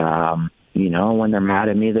like, you know, when they're mad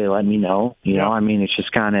at me, they let me know. You know, I mean, it's just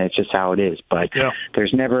how it is. But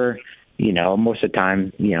there's never, you know, most of the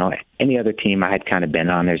time, you know, any other team I had kind of been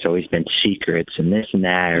on, there's always been secrets and this and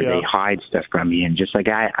that, or they hide stuff from me. And just like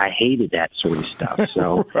I hated that sort of stuff.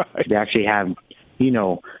 So to actually have, you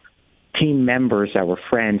know, team members that were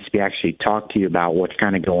friends to actually talk to you about what's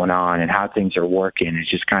kind of going on and how things are working, it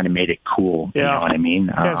just kind of made it cool. You know what I mean?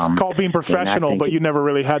 Yeah, it's called being professional, but you never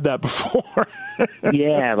really had that before.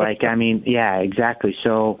 Yeah, like, I mean, yeah, exactly.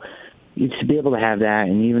 So to be able to have that,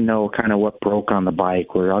 and even know kind of what broke on the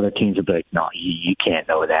bike, where other teams would be like, no, you can't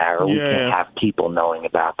know that, or we can't have people knowing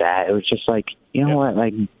about that. It was just like, you know what,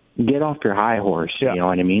 like, get off your high horse, you know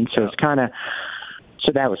what I mean? So it's kind of,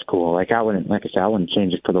 so that was cool. Like, I wouldn't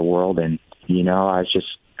change it for the world. And, you know, I was just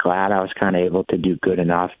glad I was kind of able to do good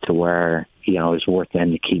enough to where, you know, it was worth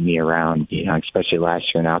them to keep me around, you know, especially last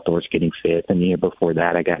year in outdoors getting 5th. And the year before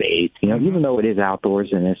that, I got 8th. You know, even though it is outdoors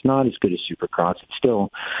and it's not as good as Supercross, it's still,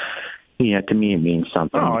 you know, to me, it means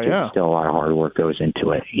something. Still a lot of hard work goes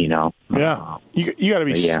into it, you know. Yeah. You got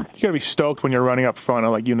to be stoked when you're running up front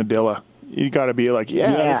of like Unadilla. you got to be like,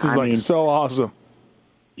 this is so awesome.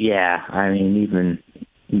 Yeah, I mean, even,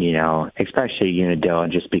 especially Unadilla,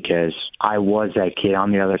 just because I was that kid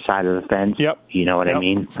on the other side of the fence. Yep. You know what I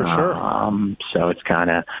mean? For sure. So it's kind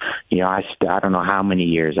of, I don't know how many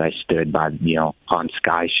years I stood by, on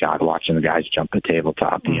Sky Shot watching the guys jump the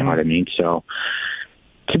tabletop. You know what I mean? So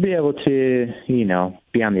to be able to,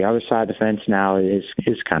 be on the other side of the fence now is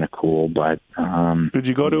kind of cool. But did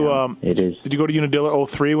you go to it is? Did you go to Unadilla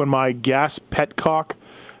 03 when my gas petcock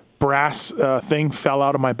brass thing fell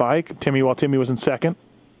out of my bike? While Timmy was in second.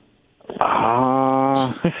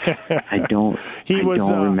 I don't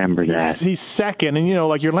remember that. He's second, and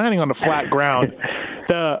you're landing on the flat ground.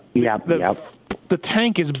 The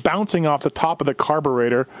tank is bouncing off the top of the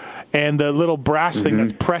carburetor, and the little brass thing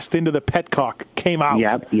that's pressed into the petcock came out.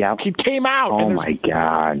 Yep. It came out. Oh, my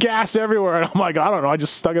God. Gas everywhere. And I'm like, I don't know. I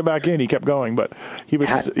just stuck it back in. He kept going, but he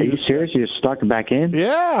was... Are you serious? You just stuck it back in?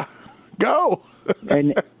 Yeah. Go.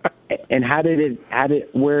 And how did it,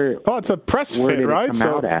 where... Oh, it's a press fit, right?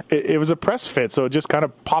 So it was a press fit, so it just kind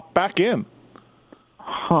of popped back in.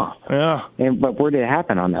 Huh. Yeah. But where did it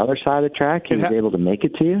happen? On the other side of the track? He was able to make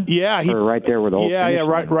it to you? Yeah. Or right there where the old finish line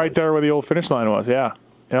was? Right there where the old finish line was, yeah.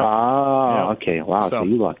 Oh, okay. Wow, so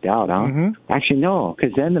you lucked out, huh? Mm-hmm. Actually, no,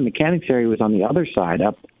 because then the mechanics area was on the other side,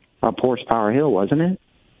 up Horsepower Hill, wasn't it?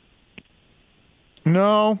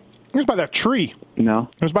 No. It was by that tree. No?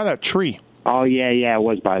 It was by that tree. Oh, yeah, it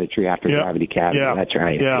was by the tree after Gravity Academy. Yeah. That's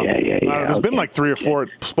right. Yeah. There's been like 3 or 4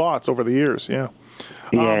 spots over the years, yeah.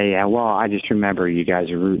 Yeah. Well, I just remember you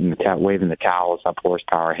guys are waving the towels up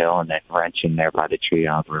Horsepower Hill and then wrenching there by the tree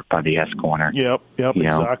over by the S corner. Yep,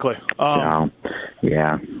 exactly. Yeah.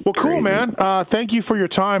 Well, cool, man. Thank you for your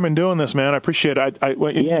time and doing this, man. I appreciate it.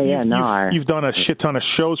 You've done a shit ton of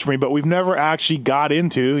shows for me, but we've never actually got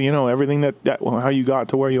into, everything how you got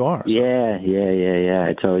to where you are. So. Yeah.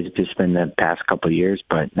 It's always just been the past couple of years,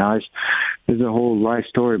 but now there's a whole life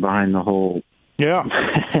story behind the whole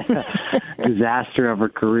disaster of her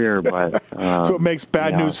career, but that's what makes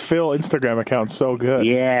Bad News Phil Instagram account so good.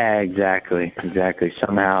 Yeah, exactly.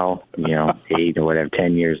 Somehow, 8 or whatever,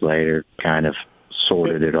 10 years later, kind of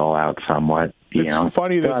sorted it all out somewhat. It's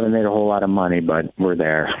funny. I haven't made a whole lot of money, but we're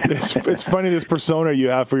there. It's funny, this persona you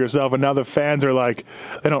have for yourself, and now the fans are like,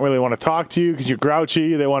 they don't really want to talk to you because you're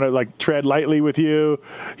grouchy. They want to like tread lightly with you.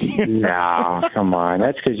 No, come on.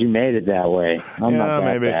 That's because you made it that way. I'm not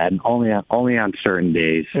that bad. Only on certain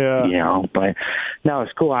days. Yeah. But no,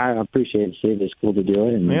 it's cool. I appreciate it, Steve. It's cool to do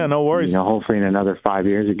it. And, no worries. Hopefully in another 5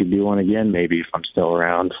 years we could do one again, maybe if I'm still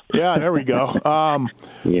around. Yeah, there we go. Awesome.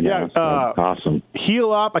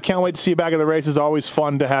 Heal up. I can't wait to see you back at the race. It's always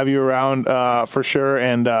fun to have you around for sure.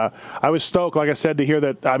 And I was stoked, like I said, to hear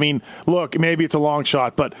that. I mean, look, maybe it's a long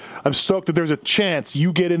shot, but I'm stoked that there's a chance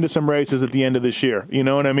you get into some races at the end of this year. You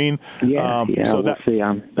know what I mean? Yeah. So we'll see.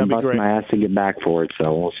 I'm busting my ass to get back for it,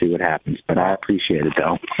 so we'll see what happens. But I appreciate it,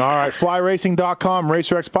 though. All right. FlyRacing.com,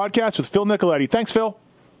 RacerX Podcast with Phil Nicoletti. Thanks, Phil.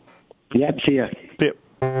 Yep. See ya. Yep.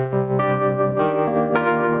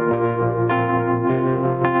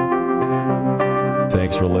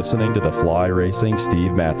 Thanks for listening to the Fly Racing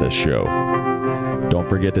Steve Mathis Show. Don't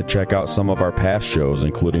forget to check out some of our past shows,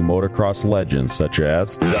 including motocross legends such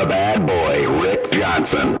as the bad boy, Rick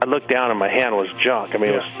Johnson. I looked down and my hand was junk. I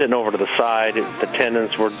mean, it was sitting over to the side. The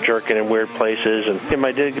tendons were jerking in weird places. And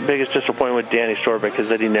my biggest disappointment with Danny Storbeck is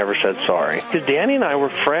that he never said sorry. Because Danny and I were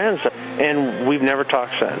friends, and we've never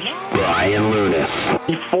talked since. Brian Lunas.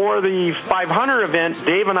 Before the 500 event,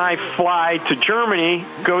 Dave and I fly to Germany,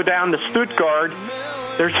 go down to Stuttgart.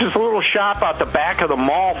 There's this little shop out the back of the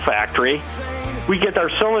Mall factory. We get our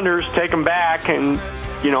cylinders, take them back, and,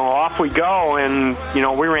 off we go. And,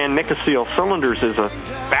 we ran Nicoletti cylinders as a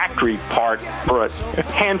factory part for a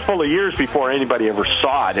handful of years before anybody ever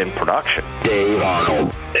saw it in production. Dave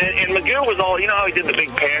Arnold. And Magoo was all, how he did the big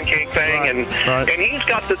pancake thing, and he's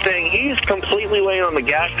got the thing, he's completely laying on the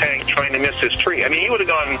gas tank trying to miss his tree. I mean, he would have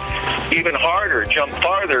gone even harder, jumped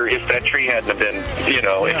farther if that tree hadn't have been, if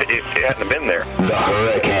it hadn't have been there. The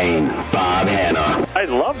Hurricane, Bob Hanna. I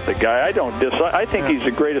love the guy. I don't dislike. I think he's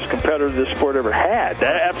the greatest competitor this sport ever had.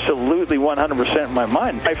 Absolutely 100% in my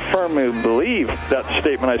mind. I firmly believe that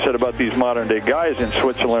statement I said about these modern-day guys in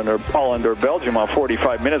Switzerland or Holland or Belgium on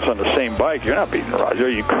 45 minutes on the same bike. You're not beating Roger. Are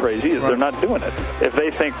you crazy? They're not doing it. If they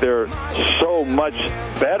think they're so much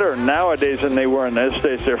better nowadays than they were in those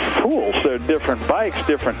days, they're fools. They're different bikes,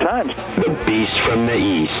 different times. The Beast from the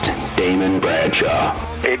East, Damon Bradshaw.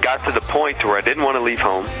 It got to the point where I didn't want to leave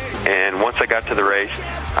home, and once I got to the race,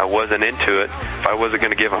 I wasn't into it. If I wasn't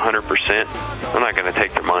going to give 100%, I'm not going to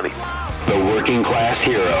take their money. The working class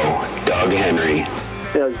hero, Doug Henry.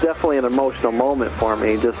 It was definitely an emotional moment for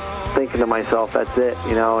me, just thinking to myself, that's it,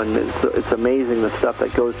 and it's amazing the stuff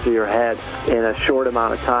that goes through your head in a short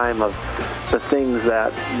amount of time of the things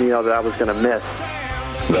that, that I was going to miss.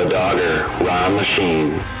 The Dogger, Ron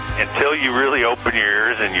Machine. Until you really open your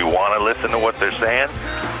ears and you want to listen to what they're saying,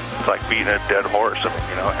 it's like beating a dead horse.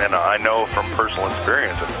 And I know from personal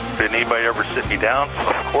experience, did anybody ever sit me down?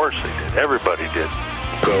 Of course they did. Everybody did.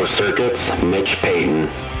 Pro Circuits, Mitch Payton.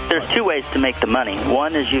 There's two ways to make the money.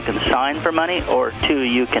 One is you can sign for money, or two,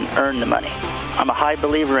 you can earn the money. I'm a high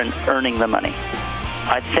believer in earning the money.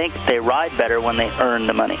 I think they ride better when they earn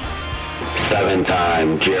the money.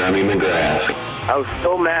 7-time Jeremy McGrath. I was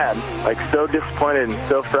so mad, so disappointed and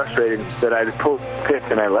so frustrated that I pulled pick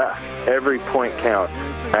and I left. Every point counts.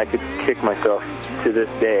 I could kick myself to this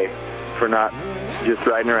day for not just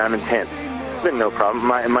riding around in tents. It's been no problem.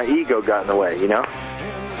 My ego got in the way,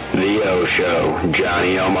 The O Show,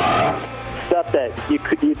 Johnny O'Mara. Stuff that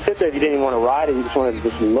you'd sit there, you didn't even want to ride it, you just wanted to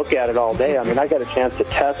just look at it all day. I mean, I got a chance to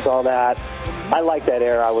test all that. I like that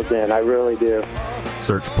era I was in, I really do.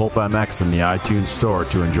 Search Pulp MX in the iTunes store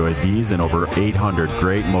to enjoy these and over 800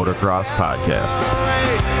 great motocross podcasts.